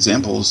great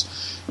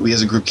examples. We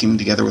as a group came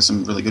together with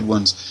some really good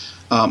ones.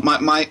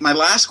 My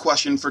last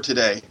question for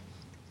today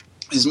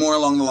is more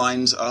along the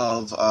lines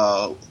of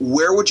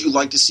where would you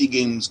like to see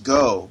games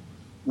go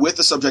with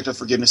the subject of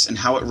forgiveness and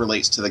how it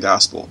relates to the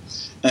gospel?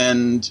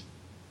 And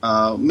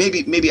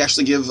maybe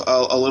actually give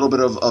a little bit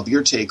of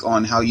your take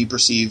on how you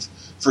perceive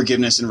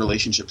forgiveness in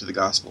relationship to the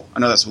gospel. I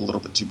know that's a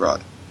little bit too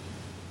broad.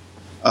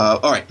 All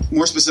right,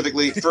 more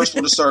specifically, first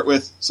we'll just start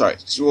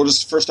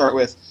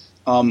with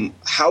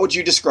how would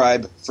you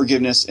describe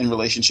forgiveness in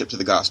relationship to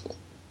the gospel?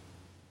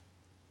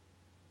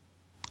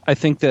 I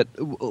think that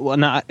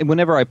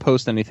whenever I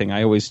post anything,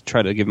 I always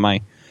try to give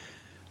my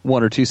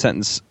 1 or 2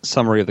 sentence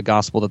summary of the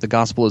gospel, that the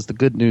gospel is the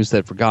good news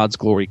that for God's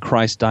glory,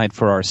 Christ died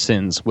for our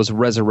sins, was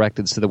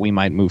resurrected so that we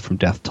might move from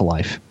death to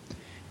life.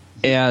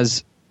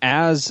 As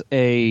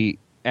a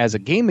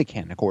game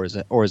mechanic or as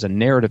a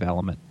narrative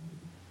element,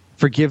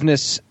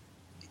 forgiveness,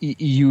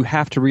 you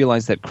have to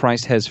realize that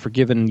Christ has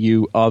forgiven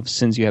you of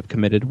sins you have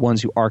committed,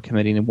 ones you are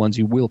committing, and ones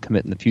you will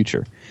commit in the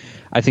future.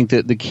 I think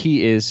that the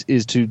key is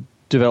to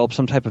develop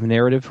some type of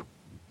narrative,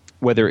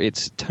 whether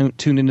it's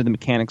tuned into the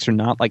mechanics or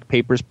not, like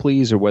Papers,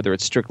 Please, or whether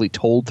it's strictly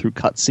told through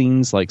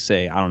cutscenes, like,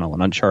 say, I don't know,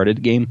 an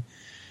Uncharted game.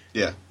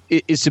 Yeah.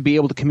 Is to be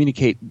able to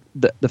communicate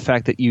the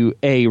fact that you,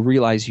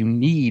 realize you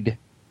need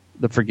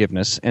the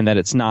forgiveness, and that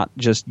it's not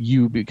just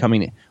you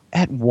becoming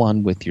at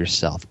one with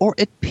yourself or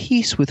at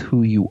peace with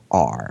who you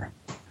are.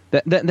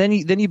 Then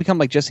you become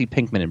like Jesse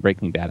Pinkman in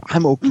Breaking Bad.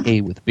 I'm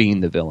okay with being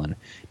the villain.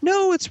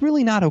 No, it's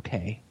really not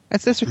okay.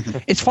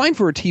 It's fine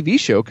for a TV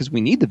show because we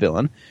need the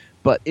villain,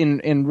 but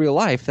in real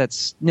life,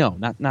 that's not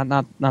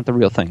the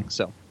real thing.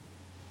 So,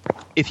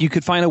 if you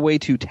could find a way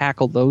to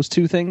tackle those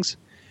two things,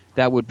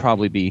 that would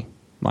probably be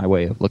my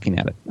way of looking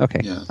at it.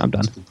 Okay, yeah, I'm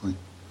done. That's a good point.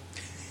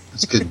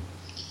 That's good.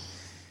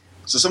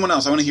 So someone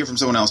else, I want to hear from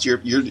someone else. Your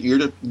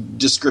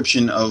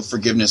description of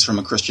forgiveness from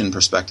a Christian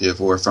perspective,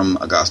 or from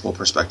a gospel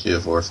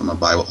perspective, or from a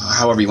Bible,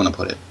 however you want to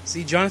put it.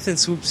 See, Jonathan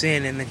swoops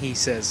in and then he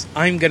says,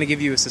 "I'm going to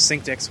give you a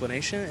succinct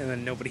explanation," and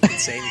then nobody can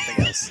say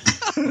anything else.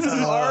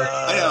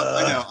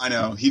 I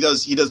know. He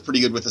does pretty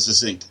good with the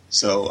succinct.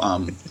 So,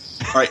 all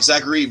right,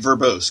 Zachary,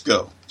 verbose,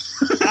 go.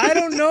 I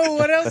don't know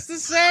what else to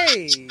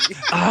say.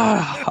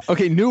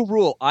 Okay, new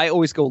rule. I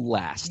always go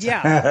last.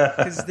 Yeah,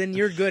 because then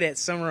you're good at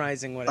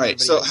summarizing what. All right,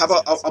 so how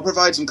about I'll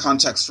provide some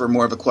context for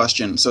more of a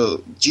question.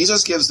 So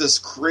Jesus gives this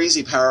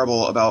crazy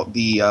parable about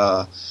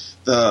the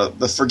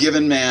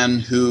forgiven man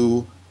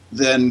who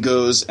then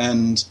goes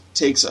and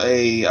takes one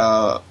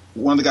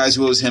of the guys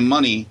who owes him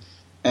money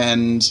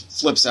and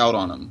flips out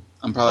on him.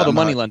 The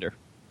moneylender.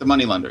 The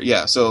moneylender,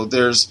 yeah. So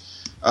there's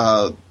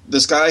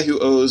this guy who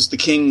owes the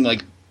king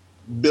like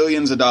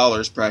billions of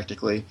dollars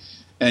practically,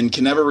 and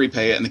can never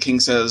repay it. And the king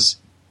says,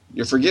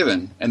 "You're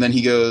forgiven." And then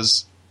he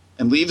goes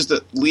and leaves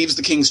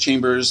the king's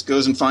chambers,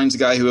 goes and finds the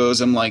guy who owes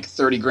him like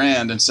 30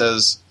 grand, and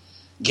says,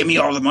 "Give me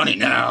all the money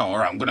now,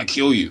 or I'm going to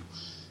kill you."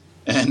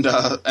 And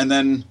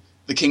then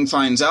the king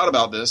finds out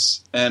about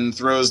this and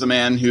throws the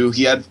man who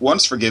he had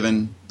once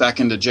forgiven back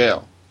into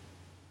jail.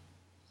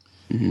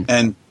 Mm-hmm.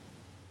 And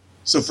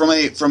so from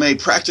a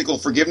practical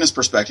forgiveness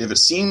perspective, it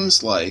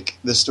seems like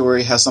the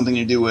story has something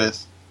to do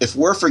with, if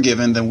we're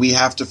forgiven, then we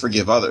have to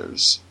forgive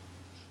others.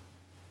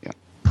 Yeah.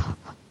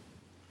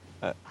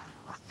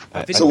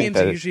 Video games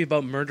are usually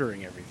about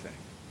murdering everything.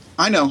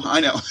 I know. I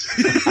know.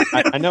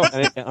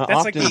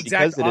 That's like the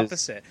exact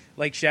opposite.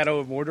 Like Shadow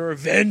of Mordor,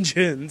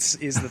 vengeance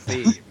is the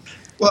theme.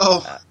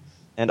 Well,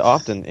 and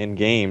often in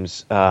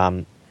games,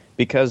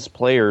 because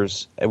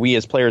we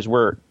as players,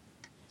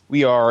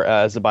 we are,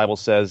 as the Bible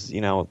says,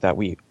 that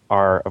we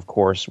are, of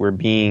course, we're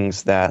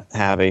beings that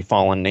have a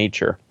fallen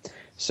nature.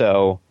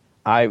 So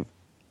I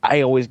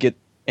always get,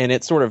 and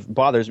it sort of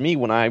bothers me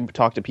when I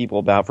talk to people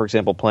about, for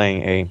example,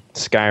 playing a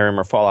Skyrim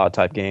or Fallout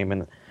type game,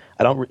 and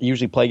I don't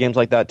usually play games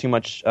like that too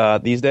much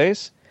these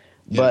days.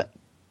 Yeah. But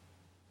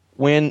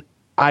when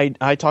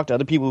I talk to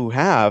other people who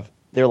have.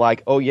 They're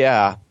like, oh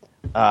yeah,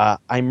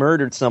 I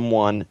murdered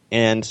someone,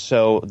 and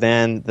so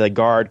then the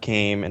guard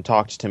came and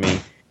talked to me,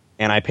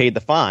 and I paid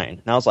the fine.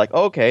 And I was like,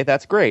 okay,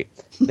 that's great.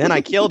 Then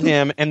I killed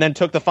him, and then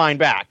took the fine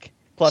back,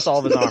 plus all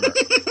of his armor.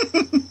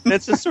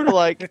 It's just sort of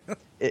like,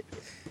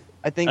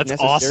 I think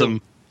that's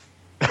awesome.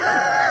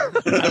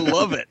 I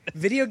love it.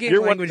 Video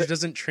game language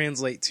doesn't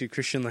translate to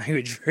Christian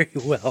language very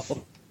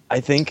well. I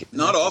think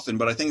not often,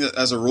 but I think that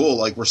as a rule,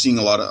 like we're seeing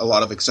a lot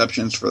of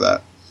exceptions for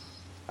that.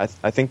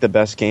 I think the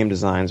best game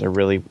designs are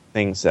really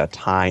things that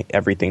tie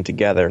everything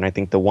together, and I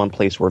think the one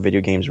place where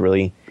video games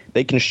really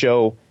they can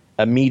show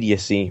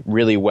immediacy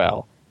really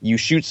well. You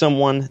shoot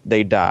someone,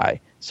 they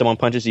die. Someone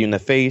punches you in the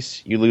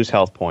face, you lose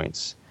health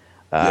points.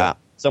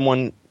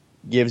 Someone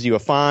gives you a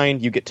fine,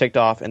 you get ticked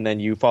off, and then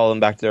you follow them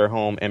back to their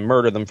home and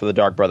murder them for the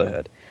Dark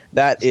Brotherhood.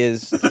 That's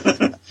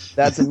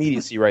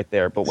immediacy right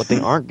there. But what they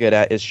aren't good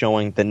at is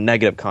showing the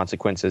negative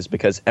consequences,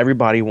 because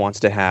everybody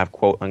wants to have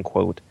quote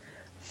unquote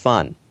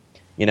fun.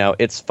 You know,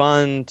 it's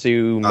fun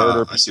to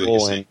murder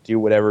people and do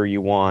whatever you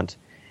want.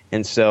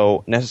 And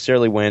so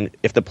necessarily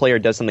if the player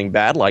does something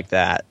bad like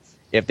that,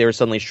 if they were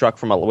suddenly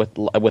struck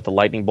with a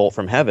lightning bolt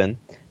from heaven,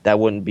 that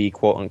wouldn't be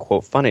quote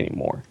unquote fun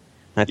anymore.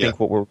 And I think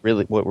what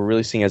we're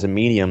really seeing as a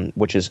medium,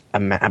 which is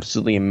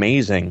absolutely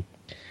amazing,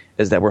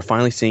 is that we're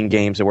finally seeing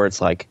games where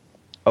it's like,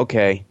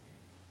 okay,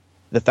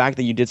 the fact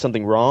that you did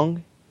something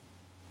wrong,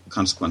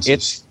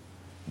 consequences.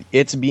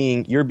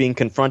 You're being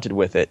confronted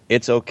with it.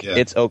 It's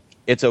okay. Yeah.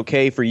 It's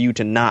okay for you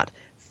to not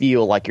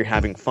feel like you're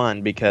having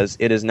fun, because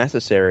it is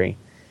necessary,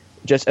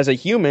 just as a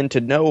human,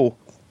 to know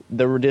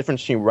the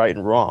difference between right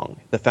and wrong.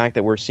 The fact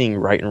that we're seeing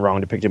right and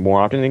wrong depicted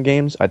more often in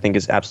games, I think,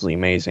 is absolutely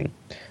amazing.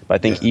 But I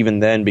think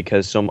even then,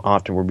 because so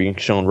often we're being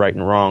shown right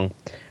and wrong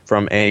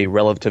from a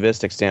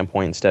relativistic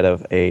standpoint instead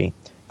of a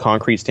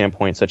concrete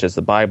standpoint, such as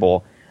the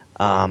Bible,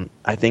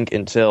 I think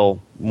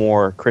until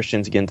more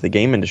Christians get into the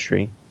game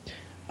industry,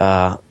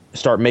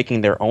 start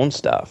making their own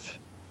stuff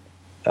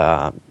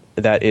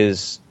that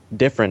is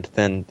different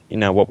than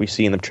what we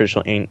see in the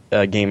traditional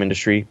game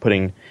industry,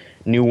 putting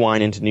new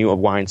wine into new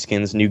wine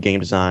skins, new game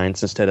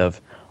designs, instead of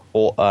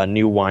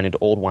new wine into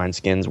old wine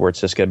skins, where it's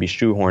just going to be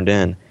shoehorned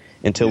in.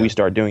 Until we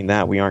start doing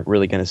that, we aren't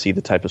really going to see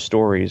the type of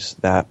stories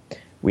that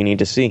we need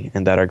to see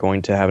and that are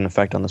going to have an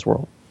effect on this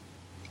world.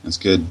 That's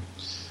good.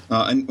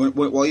 And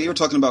while you were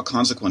talking about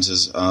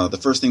consequences, the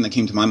first thing that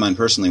came to my mind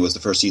personally was the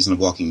first season of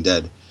Walking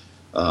Dead.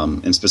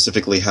 And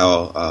specifically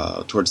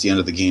how towards the end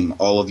of the game,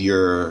 all of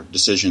your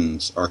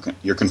decisions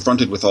you're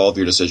confronted with all of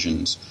your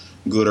decisions,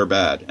 good or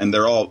bad, and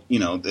they're all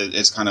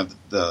it's kind of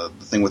the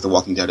thing with The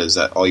Walking Dead is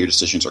that all your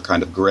decisions are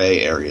kind of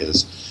gray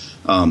areas,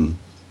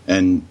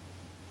 and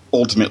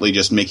ultimately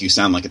just make you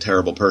sound like a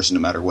terrible person no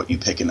matter what you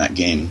pick in that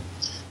game.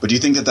 But do you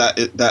think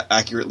that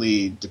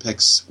accurately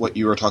depicts what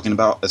you were talking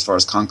about as far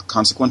as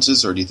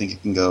consequences, or do you think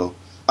it can go?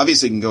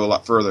 Obviously, it can go a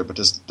lot further, but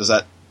does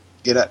that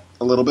get at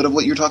a little bit of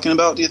what you're talking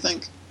about? Do you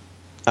think?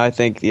 I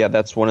think,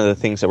 that's one of the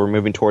things that we're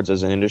moving towards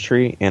as an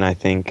industry, and I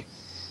think,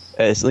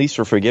 at least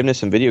for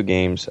forgiveness in video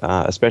games,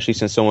 especially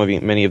since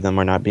many of them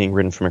are not being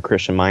written from a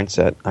Christian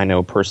mindset. I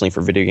know personally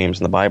for video games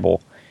in the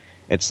Bible,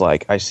 it's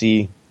like I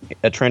see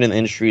a trend in the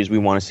industry is we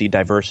want to see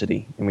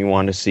diversity, and we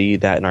want to see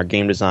that in our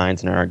game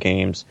designs and in our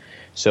games.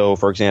 So,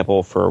 for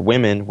example, for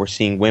women, we're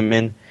seeing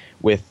women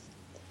with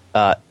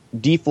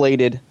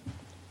deflated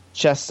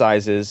chest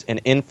sizes and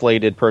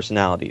inflated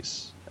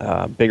personalities,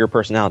 bigger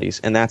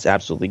personalities, and that's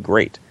absolutely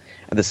great.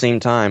 At the same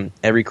time,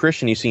 every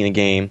Christian you see in a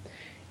game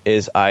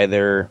is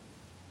either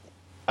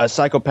a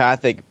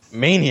psychopathic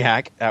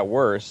maniac at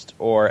worst,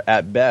 or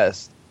at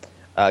best,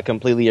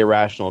 completely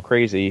irrational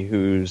crazy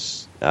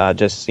who's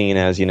just seen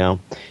as, you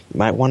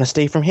might want to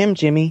stay from him,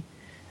 Jimmy.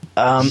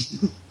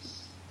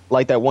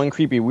 Like that one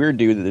creepy weird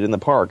dude in the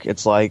park.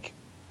 It's like...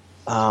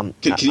 Can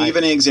you give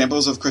any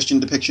examples of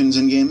Christian depictions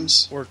in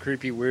games? Or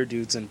creepy weird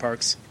dudes in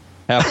parks?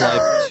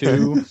 Half-Life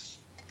 2,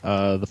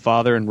 The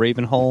Father in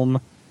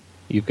Ravenholm.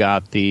 You've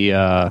got the,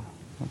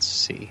 let's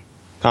see,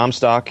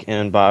 Comstock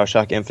in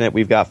Bioshock Infinite.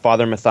 We've got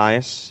Father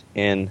Matthias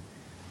in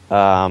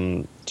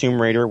Tomb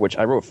Raider, which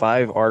I wrote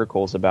 5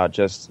 articles about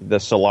just the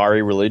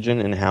Solari religion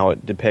and how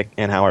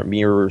it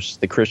mirrors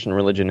the Christian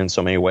religion in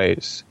so many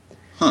ways.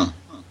 Huh.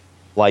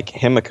 Like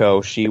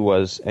Himiko, she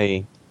was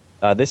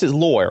this is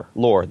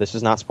lore. This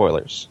is not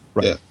spoilers.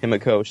 Right. Yeah.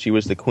 Himiko, she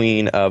was the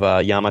queen of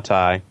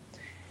Yamatai,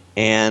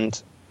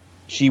 and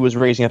she was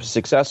raising up a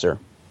successor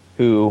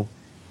who...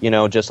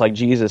 just like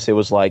Jesus, it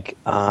was like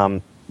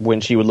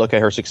when she would look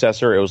at her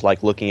successor, it was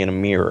like looking in a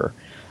mirror.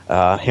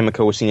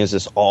 Himiko was seen as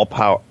this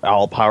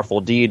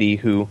all-powerful deity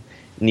who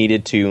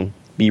needed to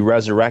be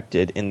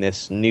resurrected in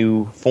this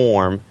new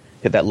form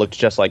that looked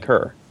just like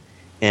her.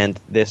 And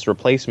this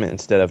replacement,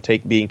 instead of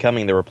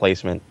becoming the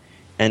replacement,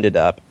 ended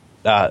up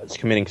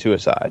committing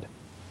suicide.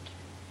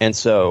 And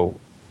so,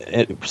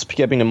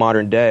 skipping to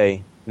modern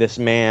day, this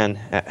man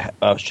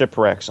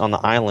shipwrecks on the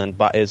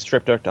island, is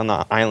shipwrecked on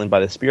the island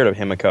by the spirit of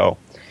Himiko,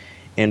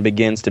 and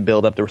begins to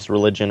build up this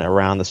religion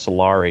around the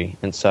Solari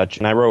and such.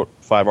 And I wrote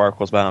 5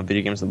 articles about it on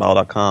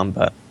videogamesthebible.com,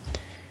 but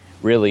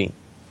really,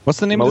 What's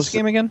the name of this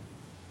game again?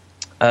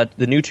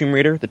 The new Tomb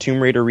Raider, the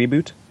Tomb Raider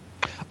reboot.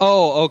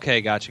 Oh,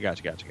 okay, gotcha.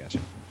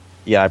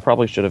 Yeah, I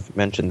probably should have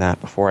mentioned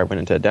that before I went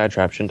into a dad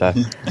trap, shouldn't I?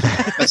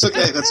 That's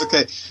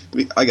okay.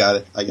 I got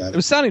it. It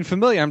was sounding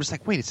familiar. I'm just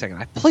like, wait a second,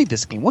 I played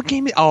this game. What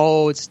game?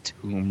 Oh, it's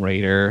Tomb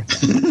Raider.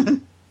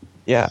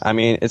 Yeah, I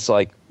mean, it's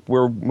like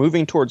we're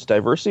moving towards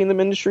diversity in the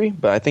industry,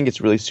 but I think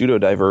it's really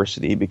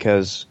pseudo-diversity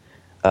because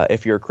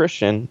if you're a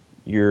Christian,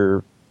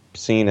 you're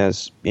seen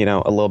as, a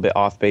little bit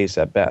off base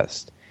at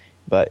best.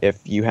 But if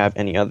you have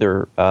any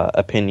other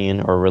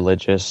opinion or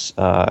religious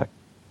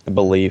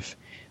belief,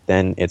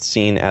 then it's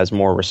seen as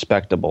more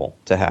respectable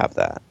to have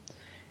that.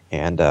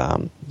 And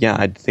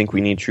I think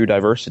we need true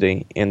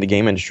diversity in the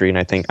game industry.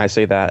 And I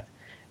say that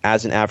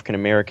as an African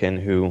American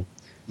who,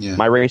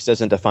 my race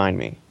doesn't define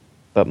me,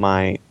 but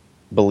my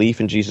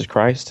belief in Jesus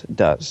Christ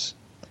does.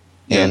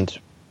 Yeah. And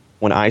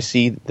when I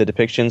see the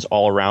depictions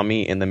all around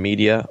me in the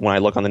media, when I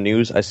look on the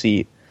news, I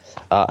see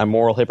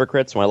immoral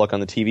hypocrites. When I look on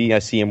the TV, I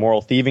see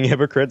immoral thieving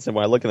hypocrites. And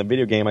when I look in the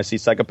video game, I see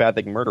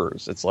psychopathic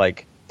murderers. It's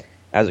like,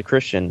 as a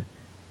Christian,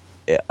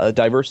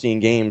 diversity in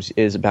games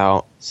is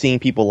about seeing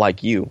people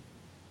like you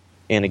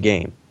in a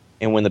game.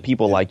 And when the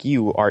people like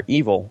you are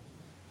evil,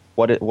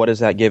 what is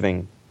that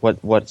giving?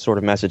 What sort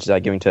of message is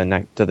that giving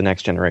to the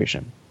next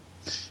generation?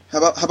 How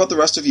about the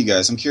rest of you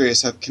guys? I'm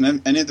curious.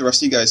 Can any of the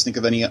rest of you guys think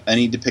of any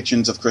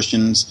depictions of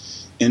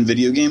Christians in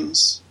video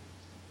games?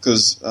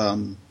 Because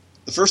the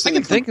first thing I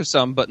can think of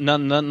some, but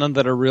none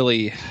that are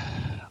really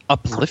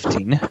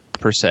uplifting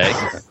per se.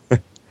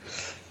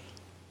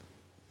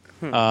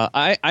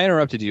 I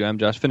interrupted you,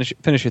 Josh. Finish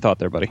your thought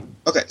there, buddy.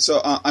 Okay,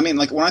 so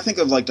when I think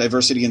of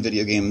diversity in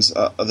video games,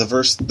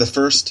 the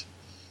first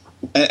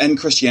and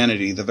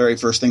Christianity, the very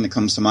first thing that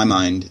comes to my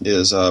mind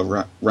is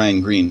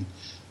Ryan Green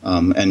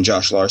and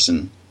Josh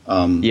Larson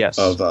yes.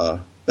 of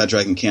That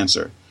Dragon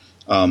Cancer,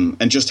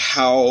 and just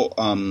how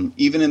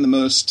even in the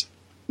most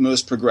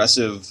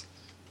progressive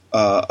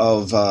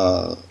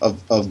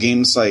of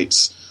game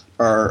sites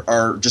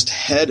are just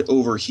head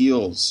over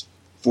heels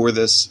for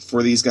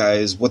these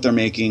guys, what they're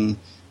making,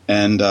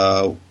 and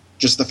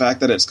just the fact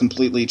that it's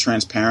completely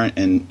transparent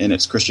in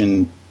its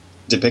Christian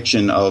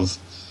depiction of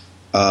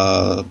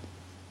an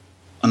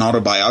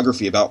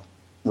autobiography about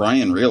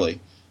Ryan, really,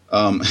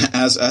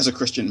 as a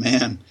Christian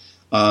man.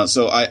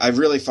 So I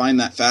really find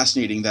that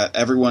fascinating that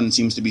everyone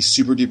seems to be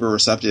super duper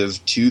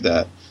receptive to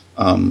that.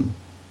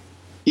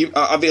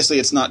 Obviously,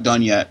 it's not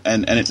done yet,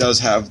 and it does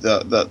have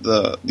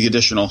the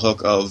additional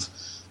hook of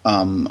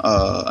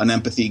an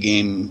empathy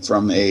game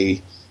from a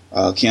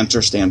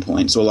cancer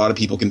standpoint. So a lot of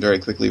people can very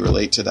quickly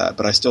relate to that.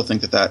 But I still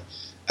think that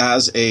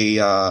as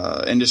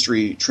a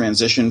industry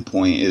transition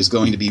point is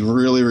going to be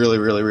really, really,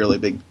 really,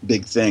 really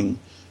big thing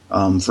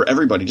for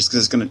everybody, just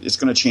because it's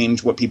going to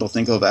change what people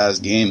think of as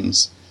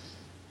games.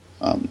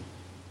 I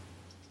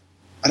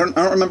don't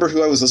remember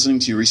who I was listening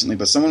to recently,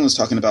 but someone was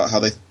talking about how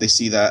they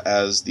see that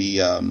as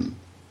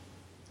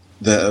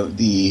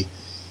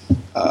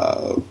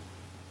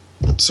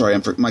sorry,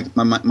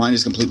 my mind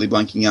is completely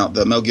blanking out.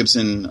 The Mel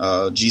Gibson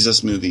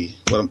Jesus movie.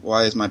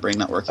 Why is my brain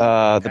not working?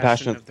 The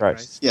Passion of the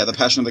Christ. Yeah, the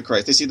Passion of the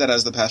Christ. They see that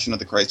as the Passion of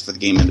the Christ for the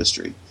game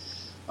industry,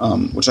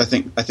 which I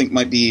think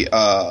might be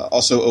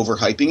also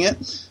overhyping it.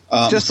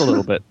 Just a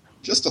little bit.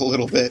 Just a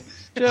little bit.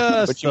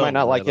 But you might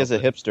not like as a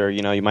hipster.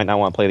 You might not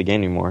want to play the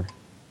game anymore.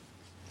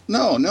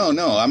 No.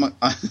 I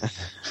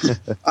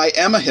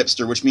am a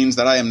hipster, which means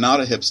that I am not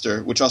a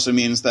hipster, which also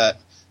means that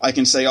I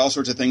can say all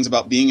sorts of things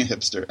about being a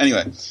hipster.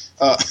 Anyway,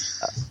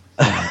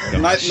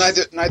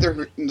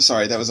 neither.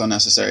 Sorry, that was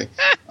unnecessary.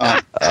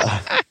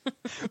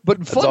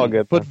 But funny, all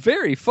good, but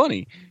very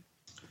funny.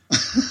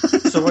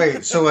 So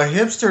wait, so a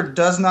hipster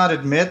does not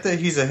admit that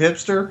he's a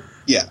hipster?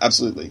 Yeah,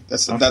 absolutely.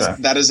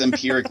 That is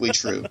empirically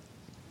true.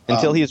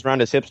 Until he's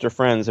around his hipster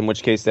friends, in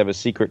which case they have a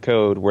secret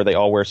code where they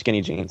all wear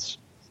skinny jeans.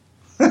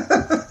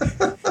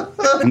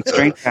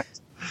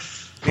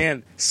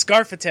 Man,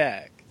 scarf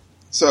attack.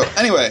 So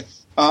anyway,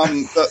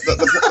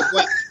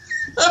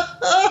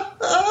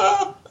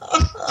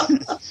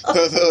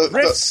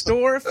 Thrift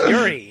store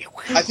fury.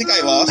 I think I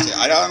lost it.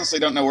 I honestly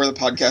don't know where the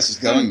podcast is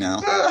going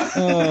now.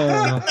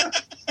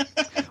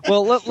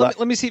 Well,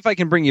 let me see if I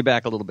can bring you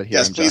back a little bit here.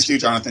 Yes, please do,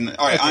 Jonathan.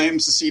 All right, I am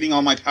seceding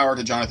all my power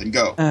to Jonathan.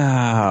 Go.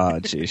 Ah,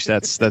 geez,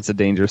 that's a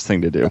dangerous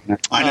thing to do.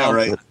 I know,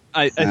 right?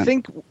 I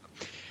think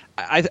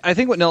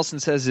what Nelson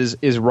says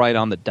is right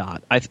on the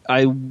dot.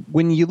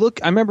 When you look,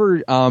 I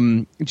remember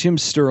Jim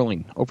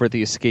Sterling over at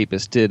The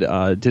Escapist did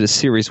a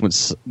series when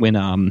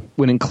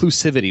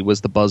inclusivity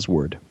was the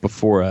buzzword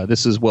before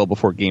this is well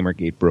before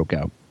Gamergate broke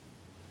out,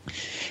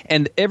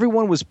 and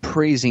everyone was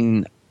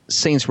praising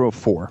Saints Row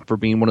 4 for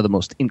being one of the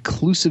most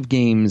inclusive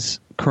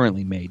games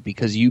currently made,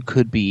 because you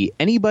could be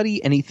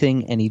anybody,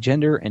 anything, any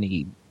gender,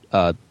 any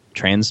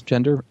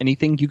transgender,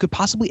 anything you could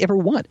possibly ever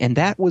want. And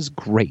that was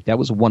great. That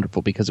was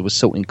wonderful because it was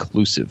so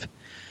inclusive.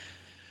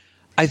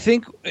 I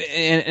think,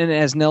 and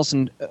as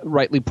Nelson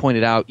rightly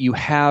pointed out, you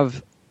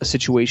have a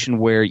situation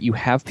where you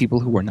have people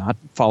who are not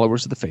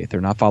followers of the faith, they're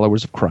not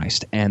followers of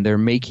Christ, and they're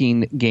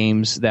making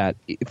games that,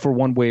 for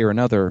one way or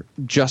another,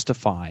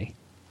 justify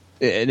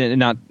and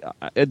not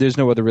there's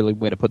no other really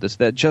way to put this,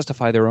 that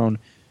justify their own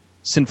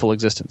sinful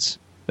existence,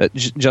 that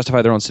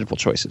justify their own sinful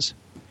choices.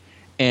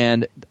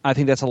 And I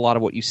think that's a lot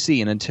of what you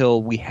see. And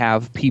until we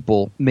have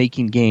people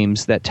making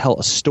games that tell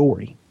a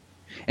story,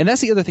 and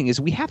that's the other thing,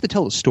 is we have to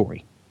tell a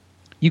story.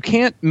 You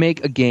can't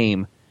make a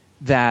game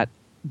that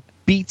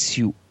beats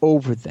you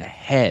over the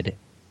head,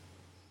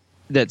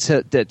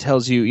 that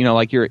tells you,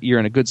 like you're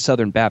in a good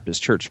Southern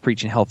Baptist church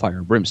preaching hellfire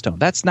and brimstone.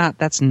 That's not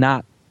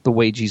the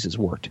way Jesus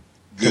worked.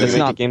 It's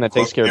not a game that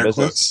takes care of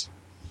business.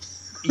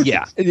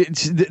 Yeah,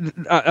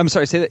 I'm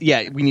sorry. Say that.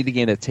 Yeah, we need a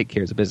game that takes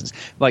care of business.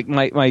 Like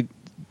my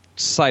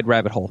side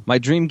rabbit hole. My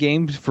dream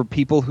game for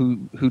people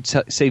who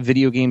say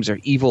video games are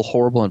evil,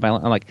 horrible, and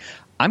violent.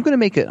 I'm going to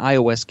make an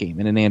iOS game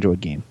and an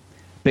Android game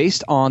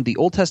based on the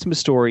Old Testament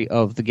story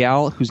of the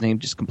gal whose name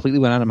just completely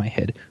went out of my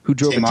head, who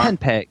drove Tamar? a tent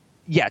peg.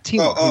 Yeah,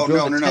 Timur.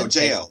 No,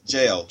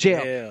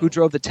 JL. Who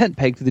drove the tent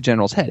peg through the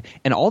general's head.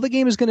 And all the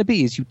game is going to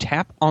be is you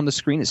tap on the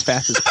screen as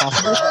fast as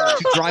possible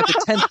to drive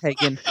the tent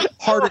peg in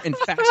harder and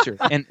faster.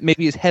 And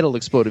maybe his head will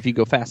explode if you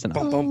go fast enough.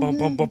 And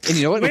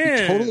you know what?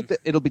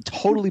 It'll be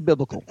totally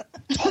biblical.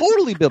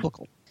 Totally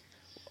biblical.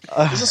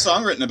 There's a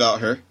song written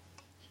about her.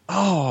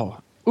 Oh.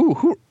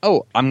 Ooh,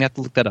 I'm going to have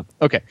to look that up.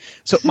 Okay.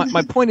 So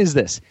my point is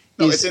this.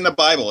 No, it's in the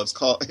Bible. It's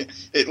called.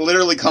 It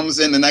literally comes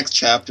in the next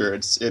chapter.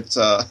 It's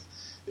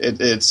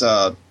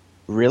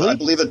really? I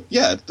believe it.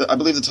 Yeah, I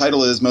believe the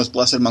title is "Most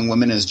Blessed Among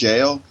Women is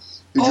Jael,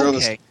 who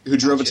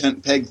drove a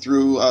tent peg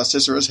through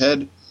Sisera's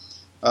head."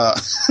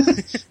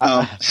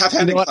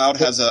 Half-Handed Cloud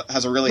has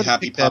a really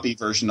happy poppy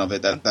version of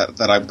it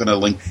that I'm going to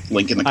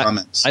link in the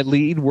comments. I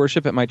lead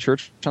worship at my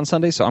church on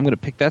Sunday, so I'm going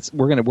to pick that.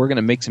 We're going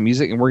to make some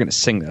music and we're going to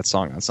sing that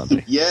song on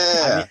Sunday.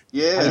 Yeah.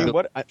 I mean,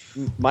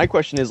 my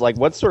question is, like,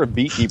 what sort of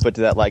beat do you put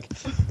to that? Like,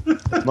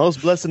 most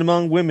blessed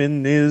among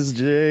women is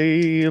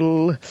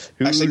Jael.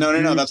 Actually,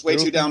 no. That's way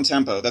too down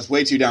tempo.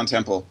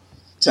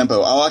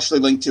 I'll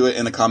actually link to it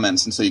in the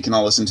comments, and so you can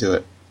all listen to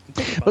it.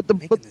 But the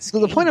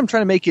point I'm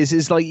trying to make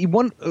is like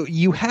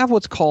you have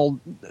what's called,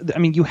 I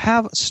mean, you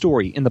have a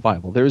story in the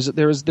Bible. There's a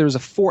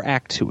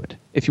 4-act to it.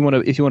 If you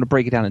want to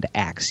break it down into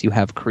acts, you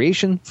have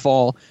creation,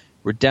 fall,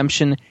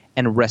 redemption,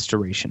 and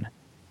restoration.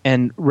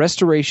 And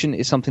restoration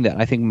is something that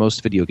I think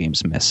most video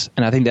games miss.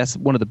 And I think that's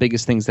one of the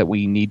biggest things that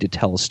we need to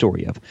tell a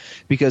story of,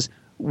 because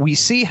we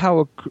see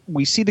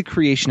the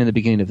creation in the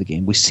beginning of the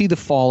game. We see the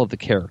fall of the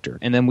character,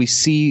 and then we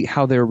see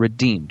how they're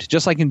redeemed.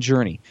 Just like in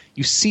Journey,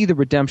 you see the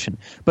redemption.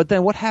 But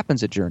then what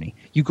happens at Journey?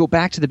 You go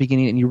back to the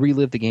beginning and you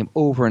relive the game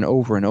over and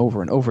over and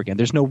over and over again.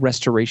 There's no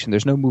restoration.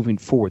 There's no moving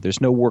forward. There's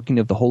no working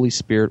of the Holy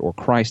Spirit or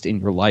Christ in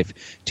your life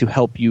to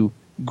help you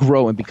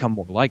grow and become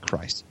more like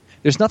Christ.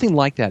 There's nothing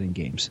like that in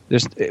games.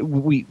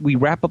 We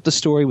wrap up the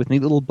story with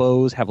neat little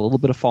bows, have a little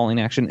bit of falling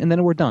action, and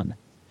then we're done.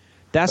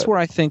 That's where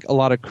I think a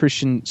lot of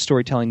Christian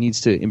storytelling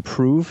needs to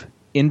improve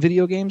in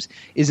video games,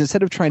 is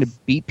instead of trying to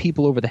beat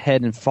people over the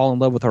head and fall in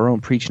love with our own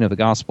preaching of the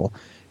gospel,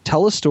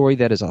 tell a story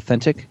that is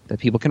authentic, that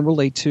people can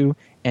relate to,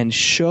 and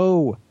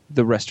show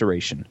the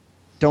restoration.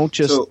 Don't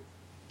just...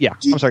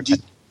 I'm sorry.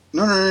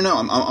 No.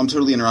 I'm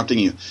totally interrupting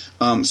you.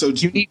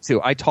 You need to.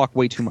 I talk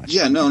way too much.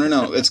 Yeah,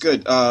 no. It's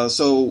good.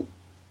 So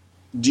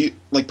do you,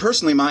 like,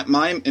 personally,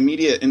 my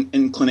immediate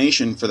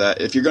inclination for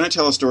that, if you're going to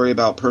tell a story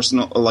about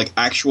personal, like,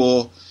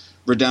 actual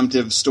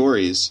redemptive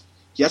stories,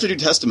 you have to do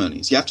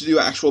testimonies. You have to do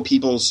actual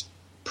people's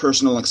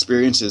personal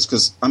experiences,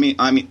 because I mean,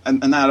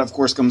 and that of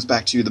course comes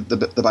back to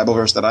the Bible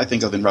verse that I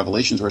think of in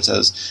Revelations, where it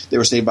says they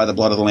were saved by the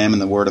blood of the Lamb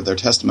and the word of their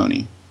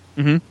testimony.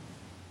 Mm-hmm.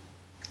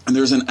 And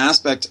there's an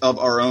aspect of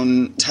our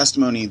own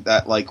testimony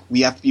that, like,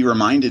 we have to be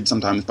reminded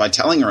sometimes by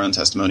telling our own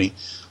testimony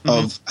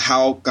of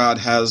how God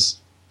has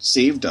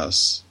saved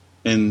us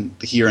in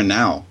the here and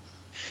now.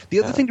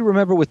 The other thing to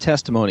remember with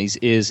testimonies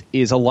is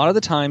a lot of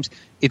the times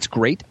it's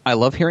great. I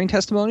love hearing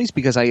testimonies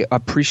because I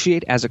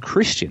appreciate, as a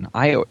Christian,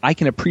 I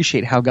can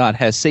appreciate how God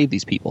has saved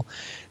these people.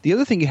 The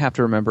other thing you have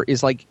to remember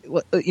is, like,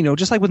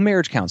 just like with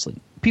marriage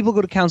counseling, people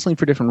go to counseling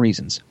for different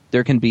reasons.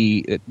 There can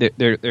be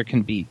there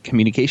can be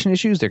communication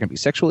issues, there can be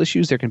sexual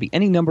issues, there can be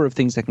any number of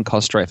things that can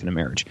cause strife in a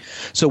marriage.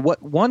 So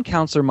what one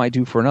counselor might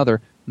do for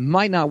another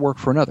might not work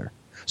for another.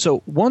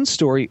 So one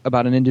story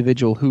about an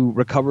individual who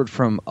recovered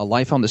from a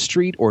life on the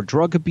street or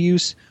drug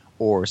abuse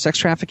or sex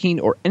trafficking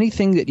or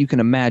anything that you can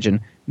imagine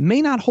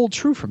may not hold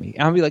true for me.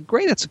 And I'll be like,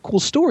 great, that's a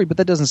cool story, but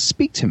that doesn't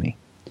speak to me.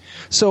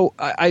 So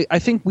I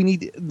think we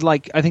need,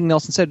 like I think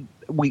Nelson said,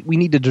 we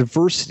need a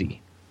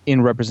diversity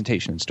in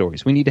representation in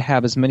stories. We need to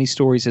have as many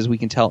stories as we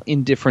can tell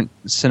in different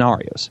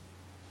scenarios.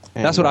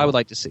 And that's what I would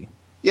like to see.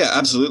 Yeah,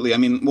 absolutely. I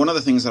mean, one of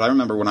the things that I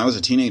remember when I was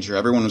a teenager,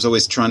 everyone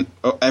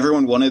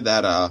wanted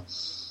that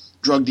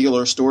drug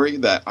dealer story,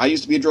 that I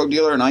used to be a drug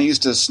dealer and I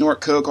used to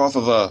snort coke off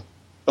of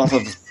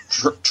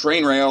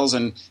train rails,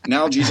 and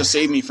now Jesus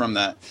saved me from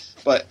that.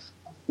 But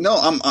no,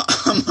 I'm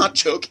not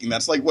joking.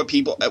 That's like what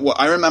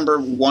I remember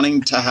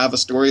wanting to have a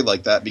story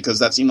like that, because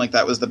that seemed like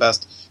that was the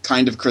best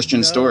kind of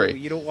Christian story.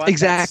 You don't want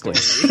exactly.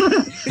 That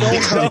story.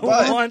 You don't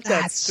want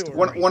that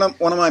story. One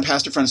of my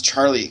pastor friends,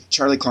 Charlie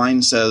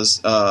Klein, says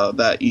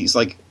that he's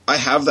like, I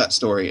have that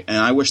story, and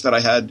I wish that I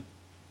had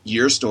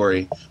your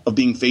story of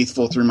being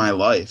faithful through my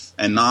life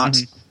and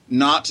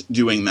not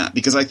doing that,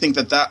 because I think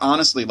that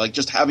honestly, like,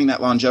 just having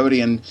that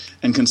longevity and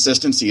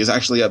consistency is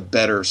actually a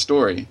better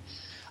story.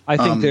 I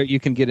think there you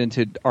can get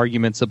into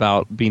arguments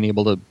about being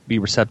able to be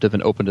receptive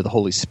and open to the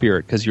Holy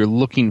Spirit because you're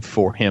looking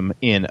for him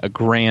in a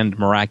grand,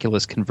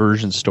 miraculous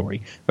conversion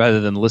story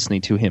rather than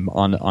listening to him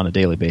on a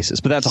daily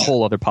basis. But that's a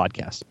whole other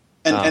podcast.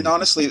 And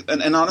honestly,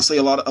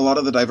 a lot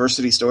of the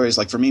diversity stories,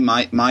 like for me,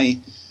 my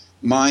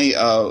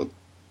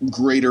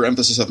greater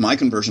emphasis of my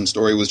conversion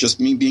story was just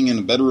me being in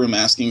a bedroom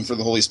asking for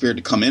the Holy Spirit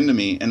to come into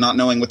me and not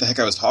knowing what the heck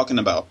I was talking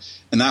about.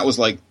 And that was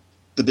like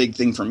the big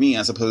thing for me,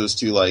 as opposed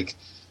to like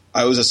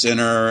I was a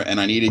sinner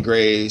and I needed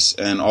grace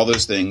and all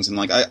those things. And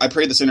like I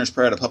prayed the sinner's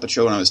prayer at a puppet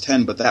show when I was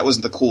 10, but that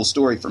wasn't the cool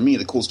story for me.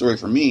 The cool story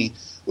for me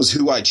was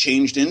who I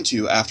changed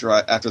into after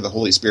the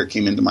Holy Spirit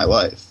came into my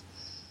life.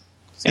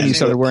 And you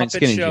started wearing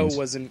skinny jeans. The puppet show jeans.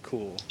 Wasn't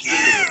cool.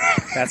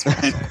 That's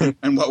right.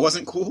 And what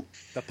wasn't cool?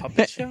 The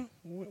puppet show?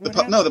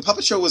 No, the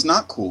puppet show was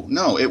not cool.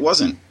 No, it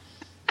wasn't.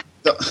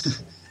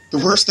 The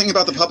worst thing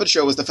about the puppet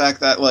show was the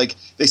fact that, like,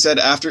 they said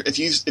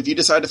if you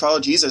decide to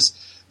follow Jesus,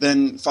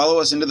 then follow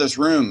us into this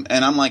room.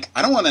 And I'm like,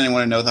 I don't want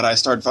anyone to know that I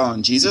started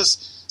following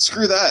Jesus.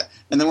 Screw that.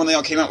 And then when they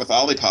all came out with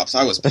lollipops,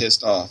 I was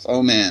pissed off.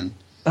 Oh man,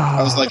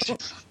 I was like,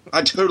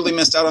 I totally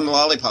missed out on the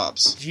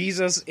lollipops.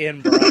 Jesus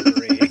in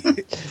bribery.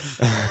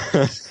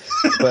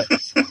 But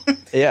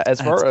yeah,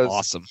 as far as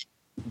awesome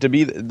to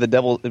be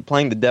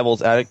playing the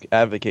devil's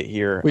advocate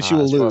here, which you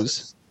will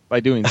lose by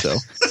doing so.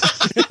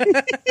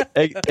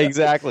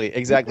 Exactly.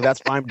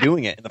 That's why I'm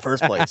doing it in the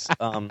first place.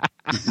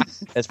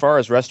 As far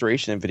as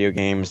restoration in video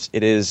games,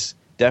 it is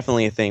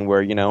definitely a thing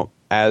where,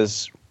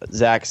 as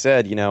Zach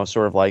said,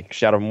 sort of like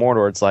Shadow of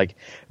Mordor, it's like,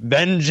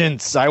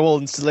 vengeance, I will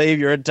enslave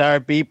your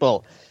entire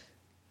people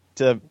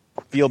to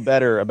feel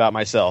better about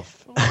myself.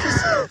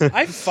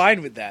 I'm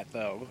fine with that,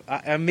 though.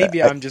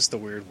 Maybe I'm just the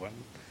weird one.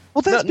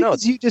 Well, that's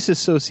because you just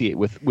associate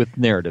with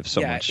narrative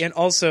so much. Yeah, and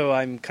also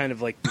I'm kind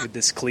of like with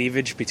this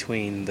cleavage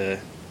between the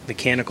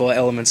mechanical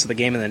elements of the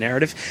game and the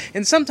narrative.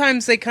 And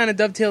sometimes they kind of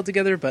dovetail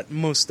together, but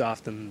most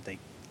often they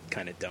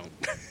kind of don't.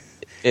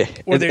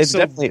 Or they're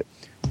so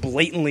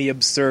blatantly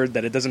absurd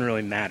that it doesn't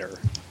really matter.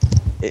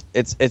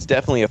 It's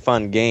definitely a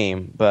fun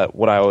game, but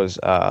what I was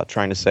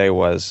trying to say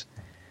was,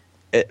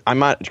 I'm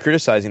not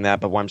criticizing that,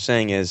 but what I'm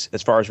saying is,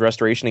 as far as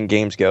restoration in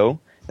games go,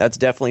 that's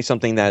definitely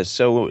something that is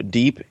so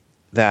deep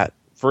that,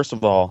 first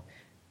of all,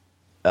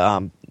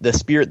 the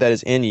spirit that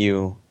is in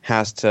you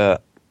has to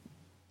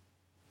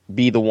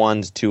be the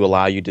ones to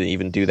allow you to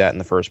even do that in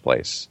the first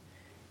place.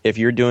 If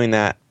you're doing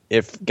that,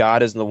 if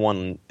God is the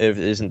one, if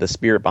it isn't the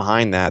spirit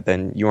behind that,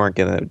 then you aren't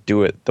going to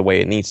do it the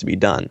way it needs to be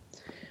done.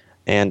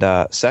 And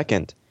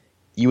second,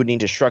 you would need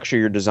to structure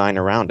your design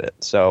around it.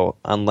 So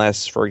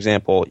unless, for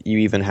example, you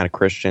even had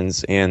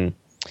Christians in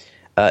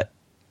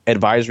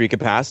advisory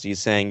capacities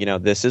saying,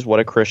 this is what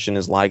a Christian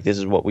is like, this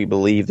is what we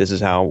believe, this is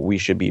how we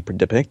should be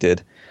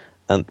depicted,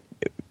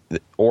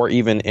 or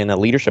even in a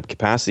leadership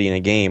capacity in a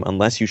game,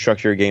 unless you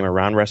structure your game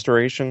around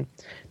restoration,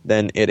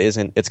 then it's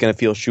going to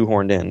feel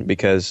shoehorned in,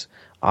 because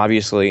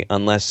obviously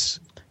unless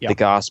the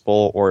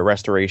gospel or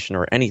restoration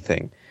or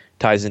anything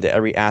ties into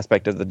every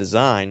aspect of the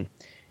design,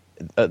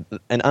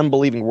 an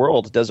unbelieving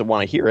world doesn't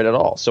want to hear it at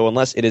all. So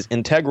unless it is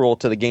integral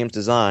to the game's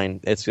design,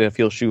 it's going to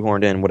feel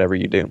shoehorned in whatever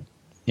you do.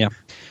 Yeah.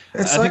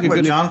 It's like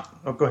what John...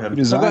 Oh, go ahead.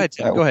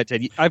 Go ahead,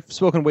 Ted. I've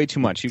spoken way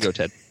too much. You go,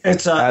 Ted. I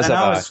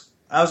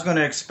was going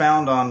to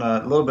expound on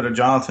a little bit of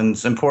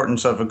Jonathan's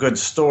importance of a good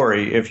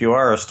story. If you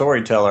are a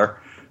storyteller,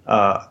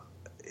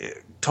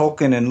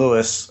 Tolkien and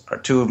Lewis are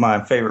two of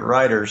my favorite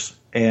writers,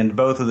 and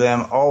both of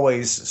them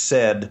always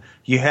said,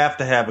 you have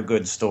to have a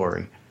good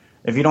story.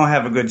 If you don't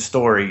have a good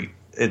story,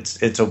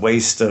 it's a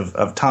waste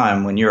of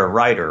time when you're a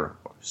writer.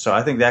 So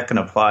I think that can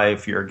apply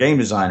if you're a game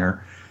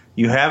designer.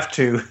 You have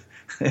to,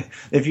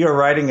 if you're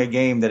writing a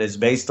game that is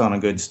based on a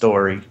good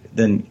story,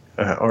 then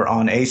or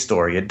on a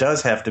story, it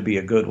does have to be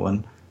a good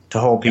one to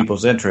hold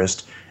people's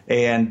interest.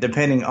 And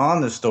depending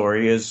on the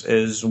story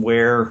is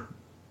where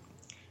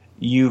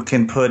you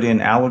can put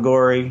in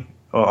allegory,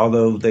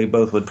 although they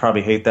both would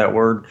probably hate that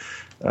word.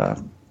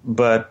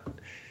 But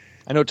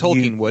I know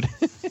Tolkien would.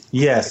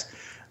 Yes.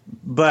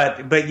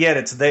 But yet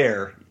it's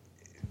there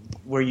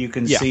where you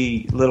can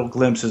see little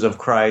glimpses of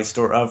Christ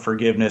or of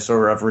forgiveness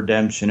or of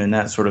redemption and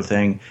that sort of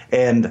thing.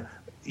 And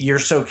you're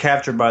so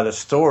captured by the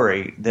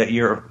story that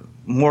you're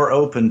more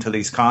open to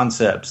these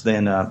concepts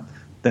than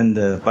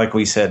the, like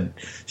we said,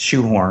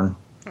 shoehorn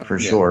for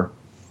sure.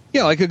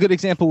 Yeah, like a good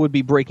example would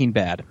be Breaking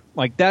Bad.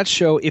 Like that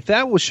show, if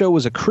that show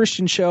was a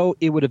Christian show,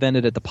 it would have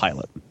ended at the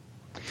pilot.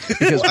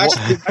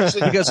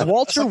 Because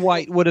Walter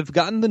White would have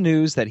gotten the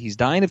news that he's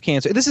dying of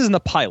cancer. This isn't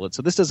the pilot,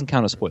 so this doesn't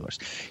count as spoilers.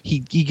 He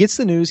gets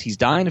the news he's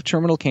dying of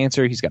terminal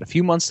cancer. He's got a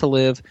few months to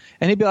live,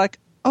 and he'd be like,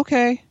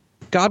 "Okay,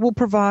 God will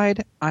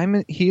provide.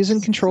 He is in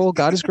control.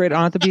 God is great. I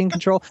don't have to be in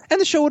control." And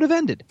the show would have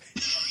ended.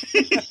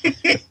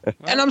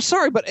 And I'm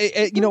sorry, but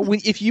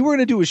if you were going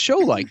to do a show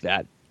like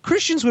that,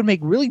 Christians would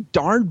make really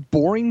darn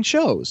boring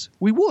shows.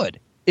 We would.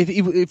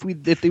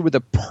 If they were the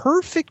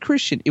perfect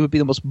Christian, it would be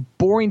the most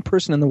boring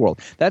person in the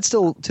world. That's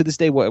still to this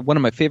day one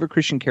of my favorite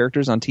Christian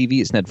characters on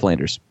TV is Ned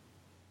Flanders.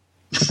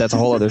 But that's a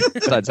whole other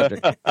side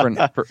subject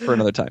for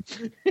another time.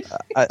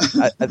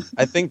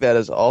 I think that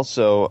is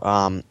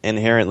also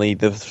inherently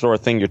the sort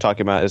of thing you're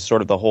talking about is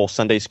sort of the whole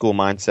Sunday school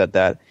mindset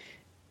that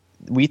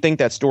we think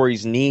that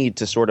stories need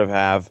to sort of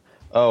have,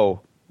 oh,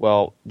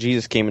 well,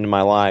 Jesus came into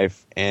my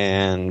life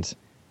and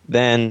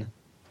then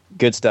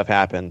good stuff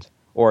happened.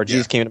 Or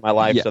Jesus came into my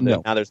life, so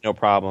that now there's no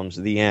problems.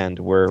 The end.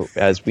 Where,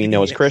 as we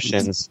know as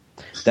Christians,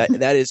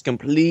 that is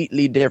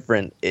completely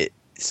different.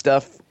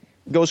 Stuff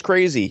goes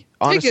crazy.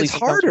 Honestly, it gets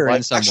harder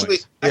in some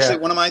ways. Actually,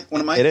 one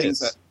of my things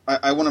that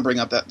I want to bring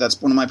up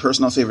that's one of my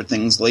personal favorite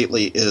things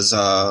lately is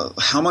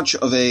how much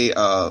of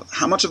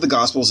the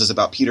Gospels is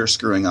about Peter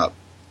screwing up.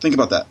 Think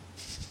about that.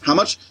 How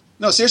much?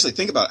 No, seriously,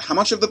 think about it. How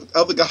much of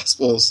the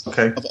Gospels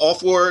of all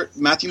four,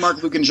 Matthew,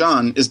 Mark, Luke, and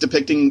John, is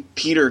depicting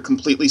Peter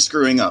completely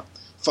screwing up?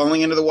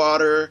 Falling into the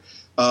water,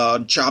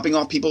 chopping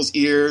off people's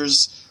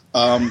ears,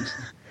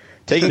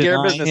 taking care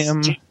of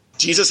business.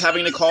 Jesus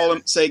having to call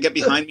him, say, "Get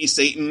behind me,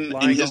 Satan,"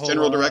 in his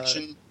general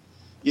direction.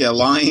 Yeah,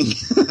 lying,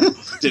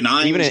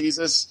 denying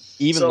Jesus.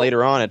 Even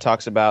later on, it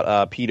talks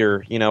about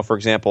Peter, for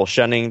example,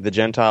 shunning the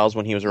Gentiles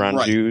when he was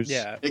around Jews.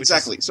 Yeah,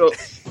 exactly.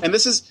 And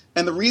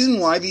the reason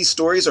why these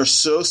stories are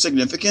so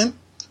significant.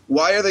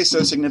 Why are they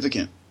so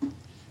significant?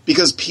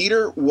 Because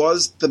Peter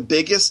was the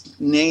biggest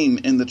name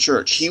in the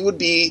church. He'd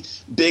be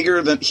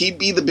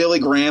the Billy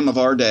Graham of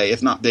our day,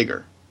 if not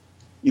bigger.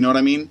 You know what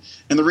I mean?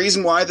 And the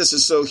reason why this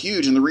is so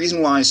huge and the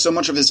reason why so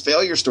much of his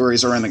failure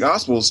stories are in the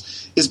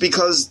Gospels is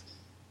because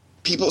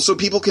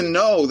people can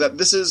know that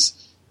this is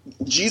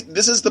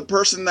the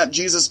person that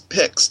Jesus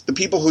picks. The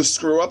people who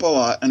screw up a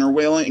lot and are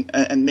wailing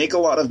and make a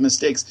lot of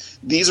mistakes.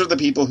 These are the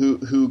people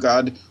who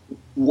God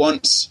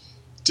wants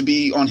to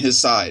be on his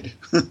side.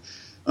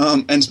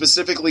 And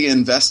specifically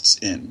invests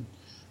in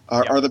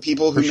are the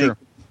people who make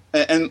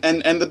and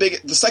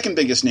the second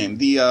biggest name,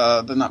 the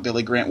not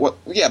Billy Graham,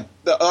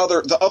 the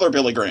other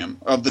Billy Graham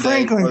of the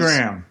Franklin day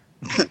Graham.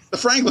 The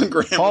Franklin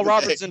Graham Paul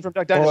Robertson from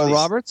Duck Dynasty. Paul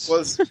Roberts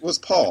was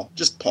Paul,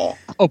 just Paul.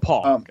 Oh,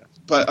 Paul.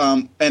 But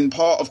and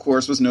Paul, of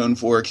course, was known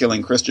for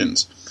killing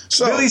Christians.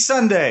 So Billy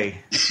Sunday.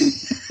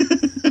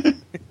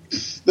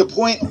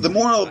 The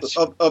moral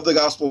of the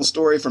gospel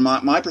story from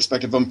my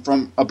perspective,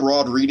 from a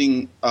broad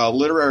reading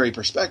literary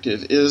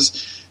perspective,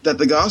 is that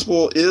the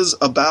gospel is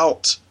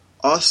about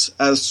us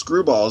as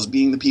screwballs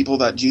being the people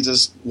that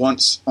Jesus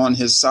wants on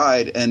his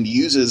side and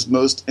uses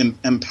most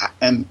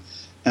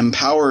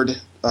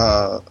empowered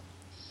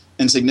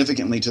and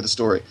significantly to the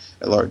story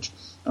at large.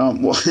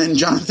 And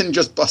Jonathan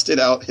just busted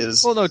out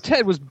his... Well, no,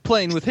 Ted was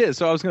playing with his,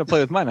 so I was going to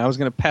play with mine. I was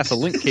going to pass a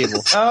link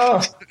cable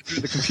through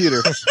the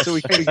computer so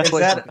we could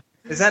play.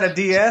 Is that a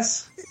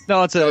DS?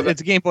 No, it's a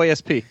Game Boy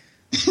SP.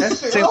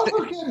 Same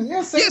color. And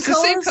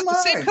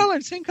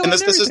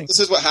this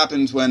is what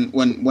happens when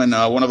one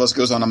of us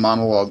goes on a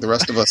monologue. The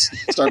rest of us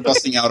start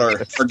busting out our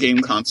game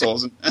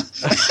consoles.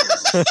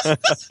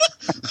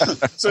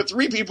 So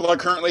 3 people are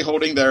currently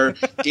holding their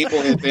Game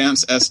Boy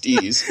Advance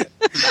SDs.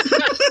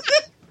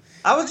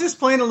 I was just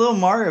playing a little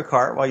Mario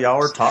Kart while y'all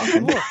were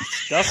talking.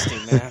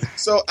 Disgusting, man.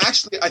 So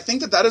actually, I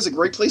think that is a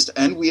great place to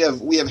end. We have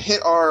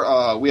hit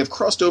our we have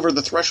crossed over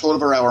the threshold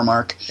of our hour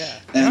mark. Yeah,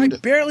 and I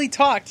barely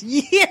talked.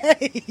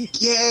 Yay!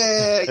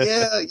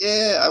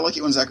 Yeah. I like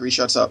it when Zachary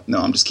shuts up. No,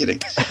 I'm just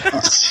kidding.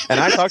 And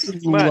I talked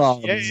too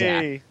much.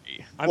 Yay!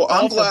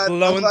 I'm glad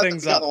blowing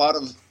things up.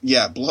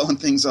 Blowing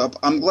things up.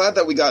 I'm glad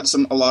that we got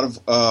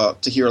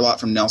to hear a lot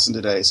from Nelson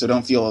today. So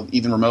don't feel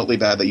even remotely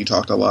bad that you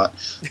talked a lot.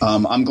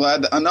 I'm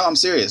glad. No, I'm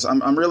serious.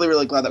 I'm really,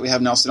 really glad that we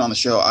have Nelson on the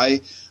show.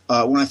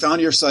 When I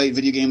found your site,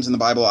 Video Games in the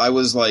Bible, I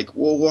was like,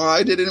 well,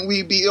 why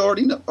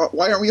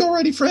aren't we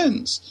already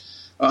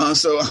friends?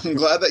 So I'm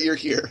glad that you're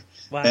here.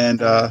 Wow.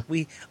 And I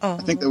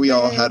think that we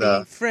all had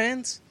a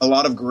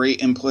lot of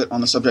great input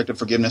on the subject of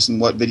forgiveness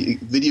and what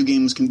video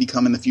games can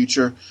become in the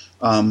future.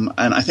 And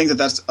I think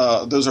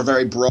that those are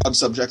very broad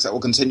subjects that will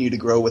continue to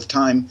grow with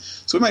time.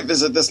 So we might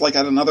visit this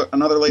at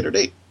another later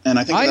date. And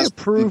I think I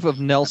approve of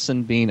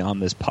Nelson being on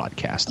this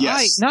podcast.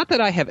 Yes. Not that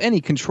I have any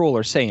control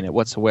or say in it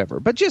whatsoever,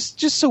 but just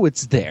so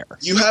it's there.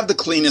 You have the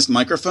cleanest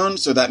microphone,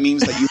 so that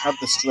means that you have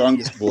the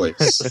strongest voice.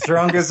 The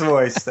strongest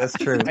voice, that's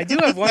true. I do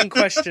have one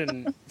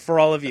question for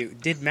all of you.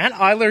 Did Matt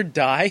Eiler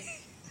die?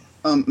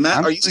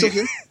 Matt, are you still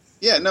here?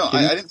 Yeah, no,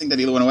 I didn't think that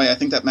either went away. I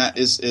think that Matt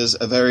is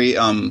a very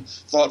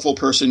thoughtful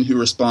person who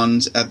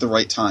responds at the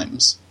right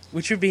times.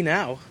 Which would be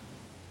now.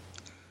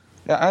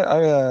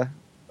 Yeah,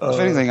 if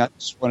anything, I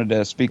just wanted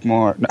to speak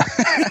more.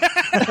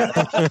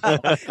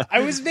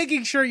 I was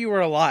making sure you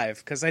were alive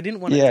because I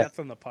didn't want to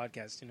death on the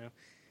podcast.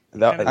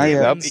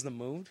 The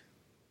mood.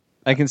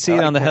 I can see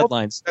it on the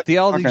headlines.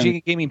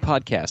 Theology Gaming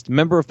Podcast.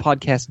 Member of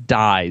podcast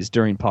dies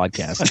during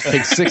podcast. It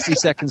takes 60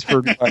 seconds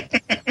for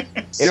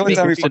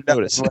speakers to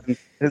notice. When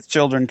his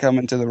children come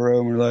into the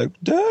room and are like,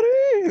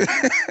 Daddy!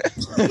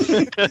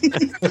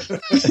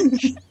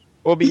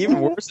 What would be even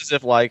worse is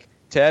if,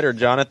 Ted or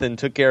Jonathan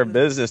took care of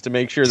business to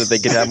make sure that they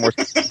could have more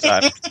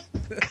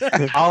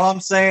time. All I'm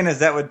saying is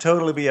that would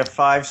totally be a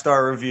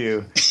 5-star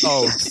review.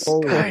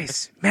 Oh,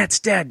 Guys, Matt's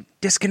dead.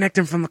 Disconnect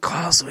him from the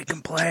call so he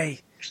can play.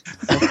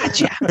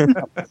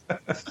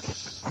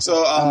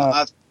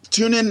 So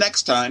tune in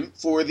next time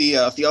for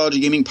the Theology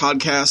Gaming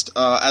Podcast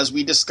as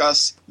we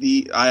discuss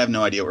I have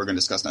no idea what we're going to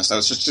discuss next. I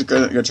was just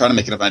going to try to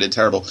make it up. I did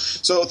terrible.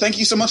 So thank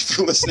you so much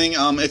for listening.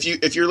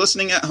 If you're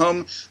listening at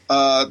home,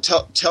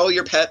 tell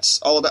your pets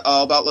all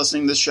about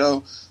listening to this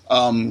show.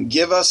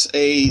 Give us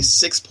a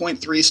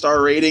 6.3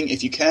 star rating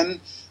if you can,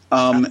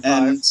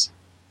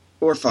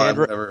 or 5,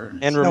 whatever.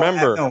 And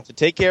remember to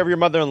take care of your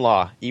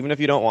mother-in-law, even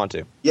if you don't want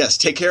to. Yes,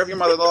 take care of your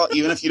mother-in-law,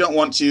 even if you don't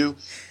want to,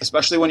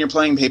 especially when you're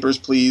playing Papers,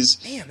 Please.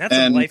 Man, that's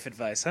some life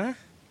advice, huh?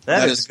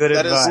 That is good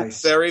advice. That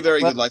is very,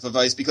 very good life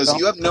advice, because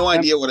you have no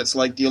idea what it's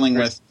like dealing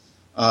with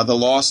the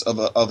loss of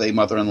a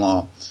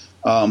mother-in-law.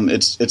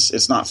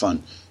 It's not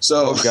fun.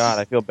 So, oh God,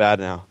 I feel bad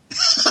now.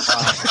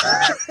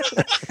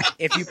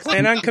 If you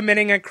plan on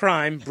committing a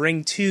crime,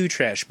 bring 2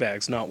 trash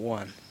bags, not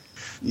 1.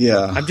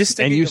 Yeah, I'm just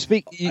and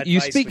thinking. You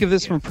speak of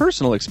this from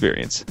personal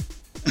experience.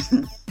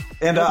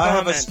 And No I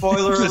have a comment.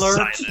 spoiler Just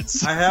alert.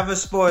 silence. I have a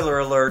spoiler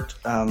alert.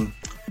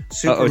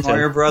 Super Ted.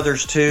 Mario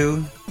Brothers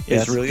 2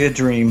 Yes. is really a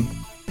dream.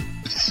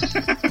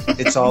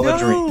 It's all a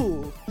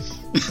dream. No!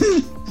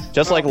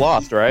 Just like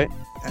Lost, right?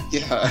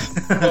 yeah.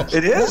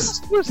 It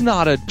is. It was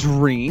not a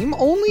dream.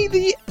 Only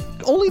the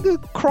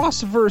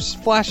cross-verse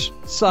flash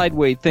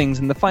sideway things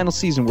in the final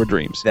season were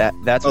dreams.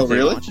 That's Oh, what they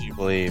really? want you to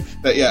believe.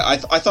 But yeah, I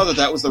thought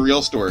that was the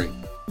real story.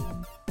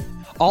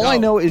 All I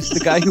No. know is the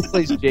guy who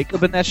plays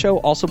Jacob in that show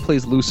also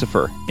plays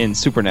Lucifer in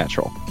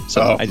Supernatural.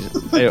 So Oh. I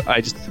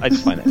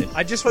just find that.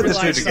 I just Put the two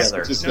realized together. something.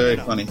 Which is No, very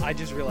no. funny. I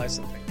just realized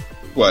something.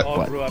 What? All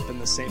What? grew up in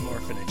the same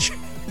orphanage.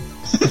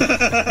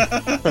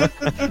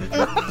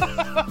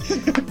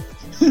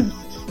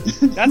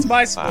 That's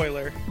my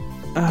spoiler.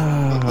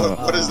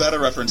 What is that a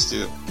reference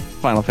to?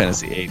 Final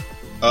Fantasy VIII.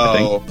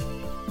 Oh,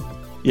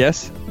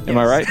 Yes? Am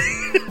I right?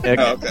 Okay.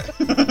 oh, okay.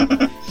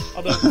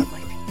 Although that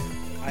might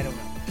be. I don't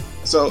know.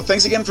 So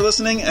thanks again for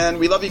listening, and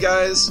we love you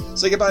guys.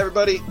 Say goodbye,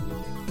 everybody.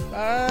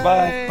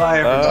 Bye. Bye,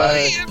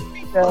 everybody.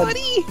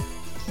 Everybody.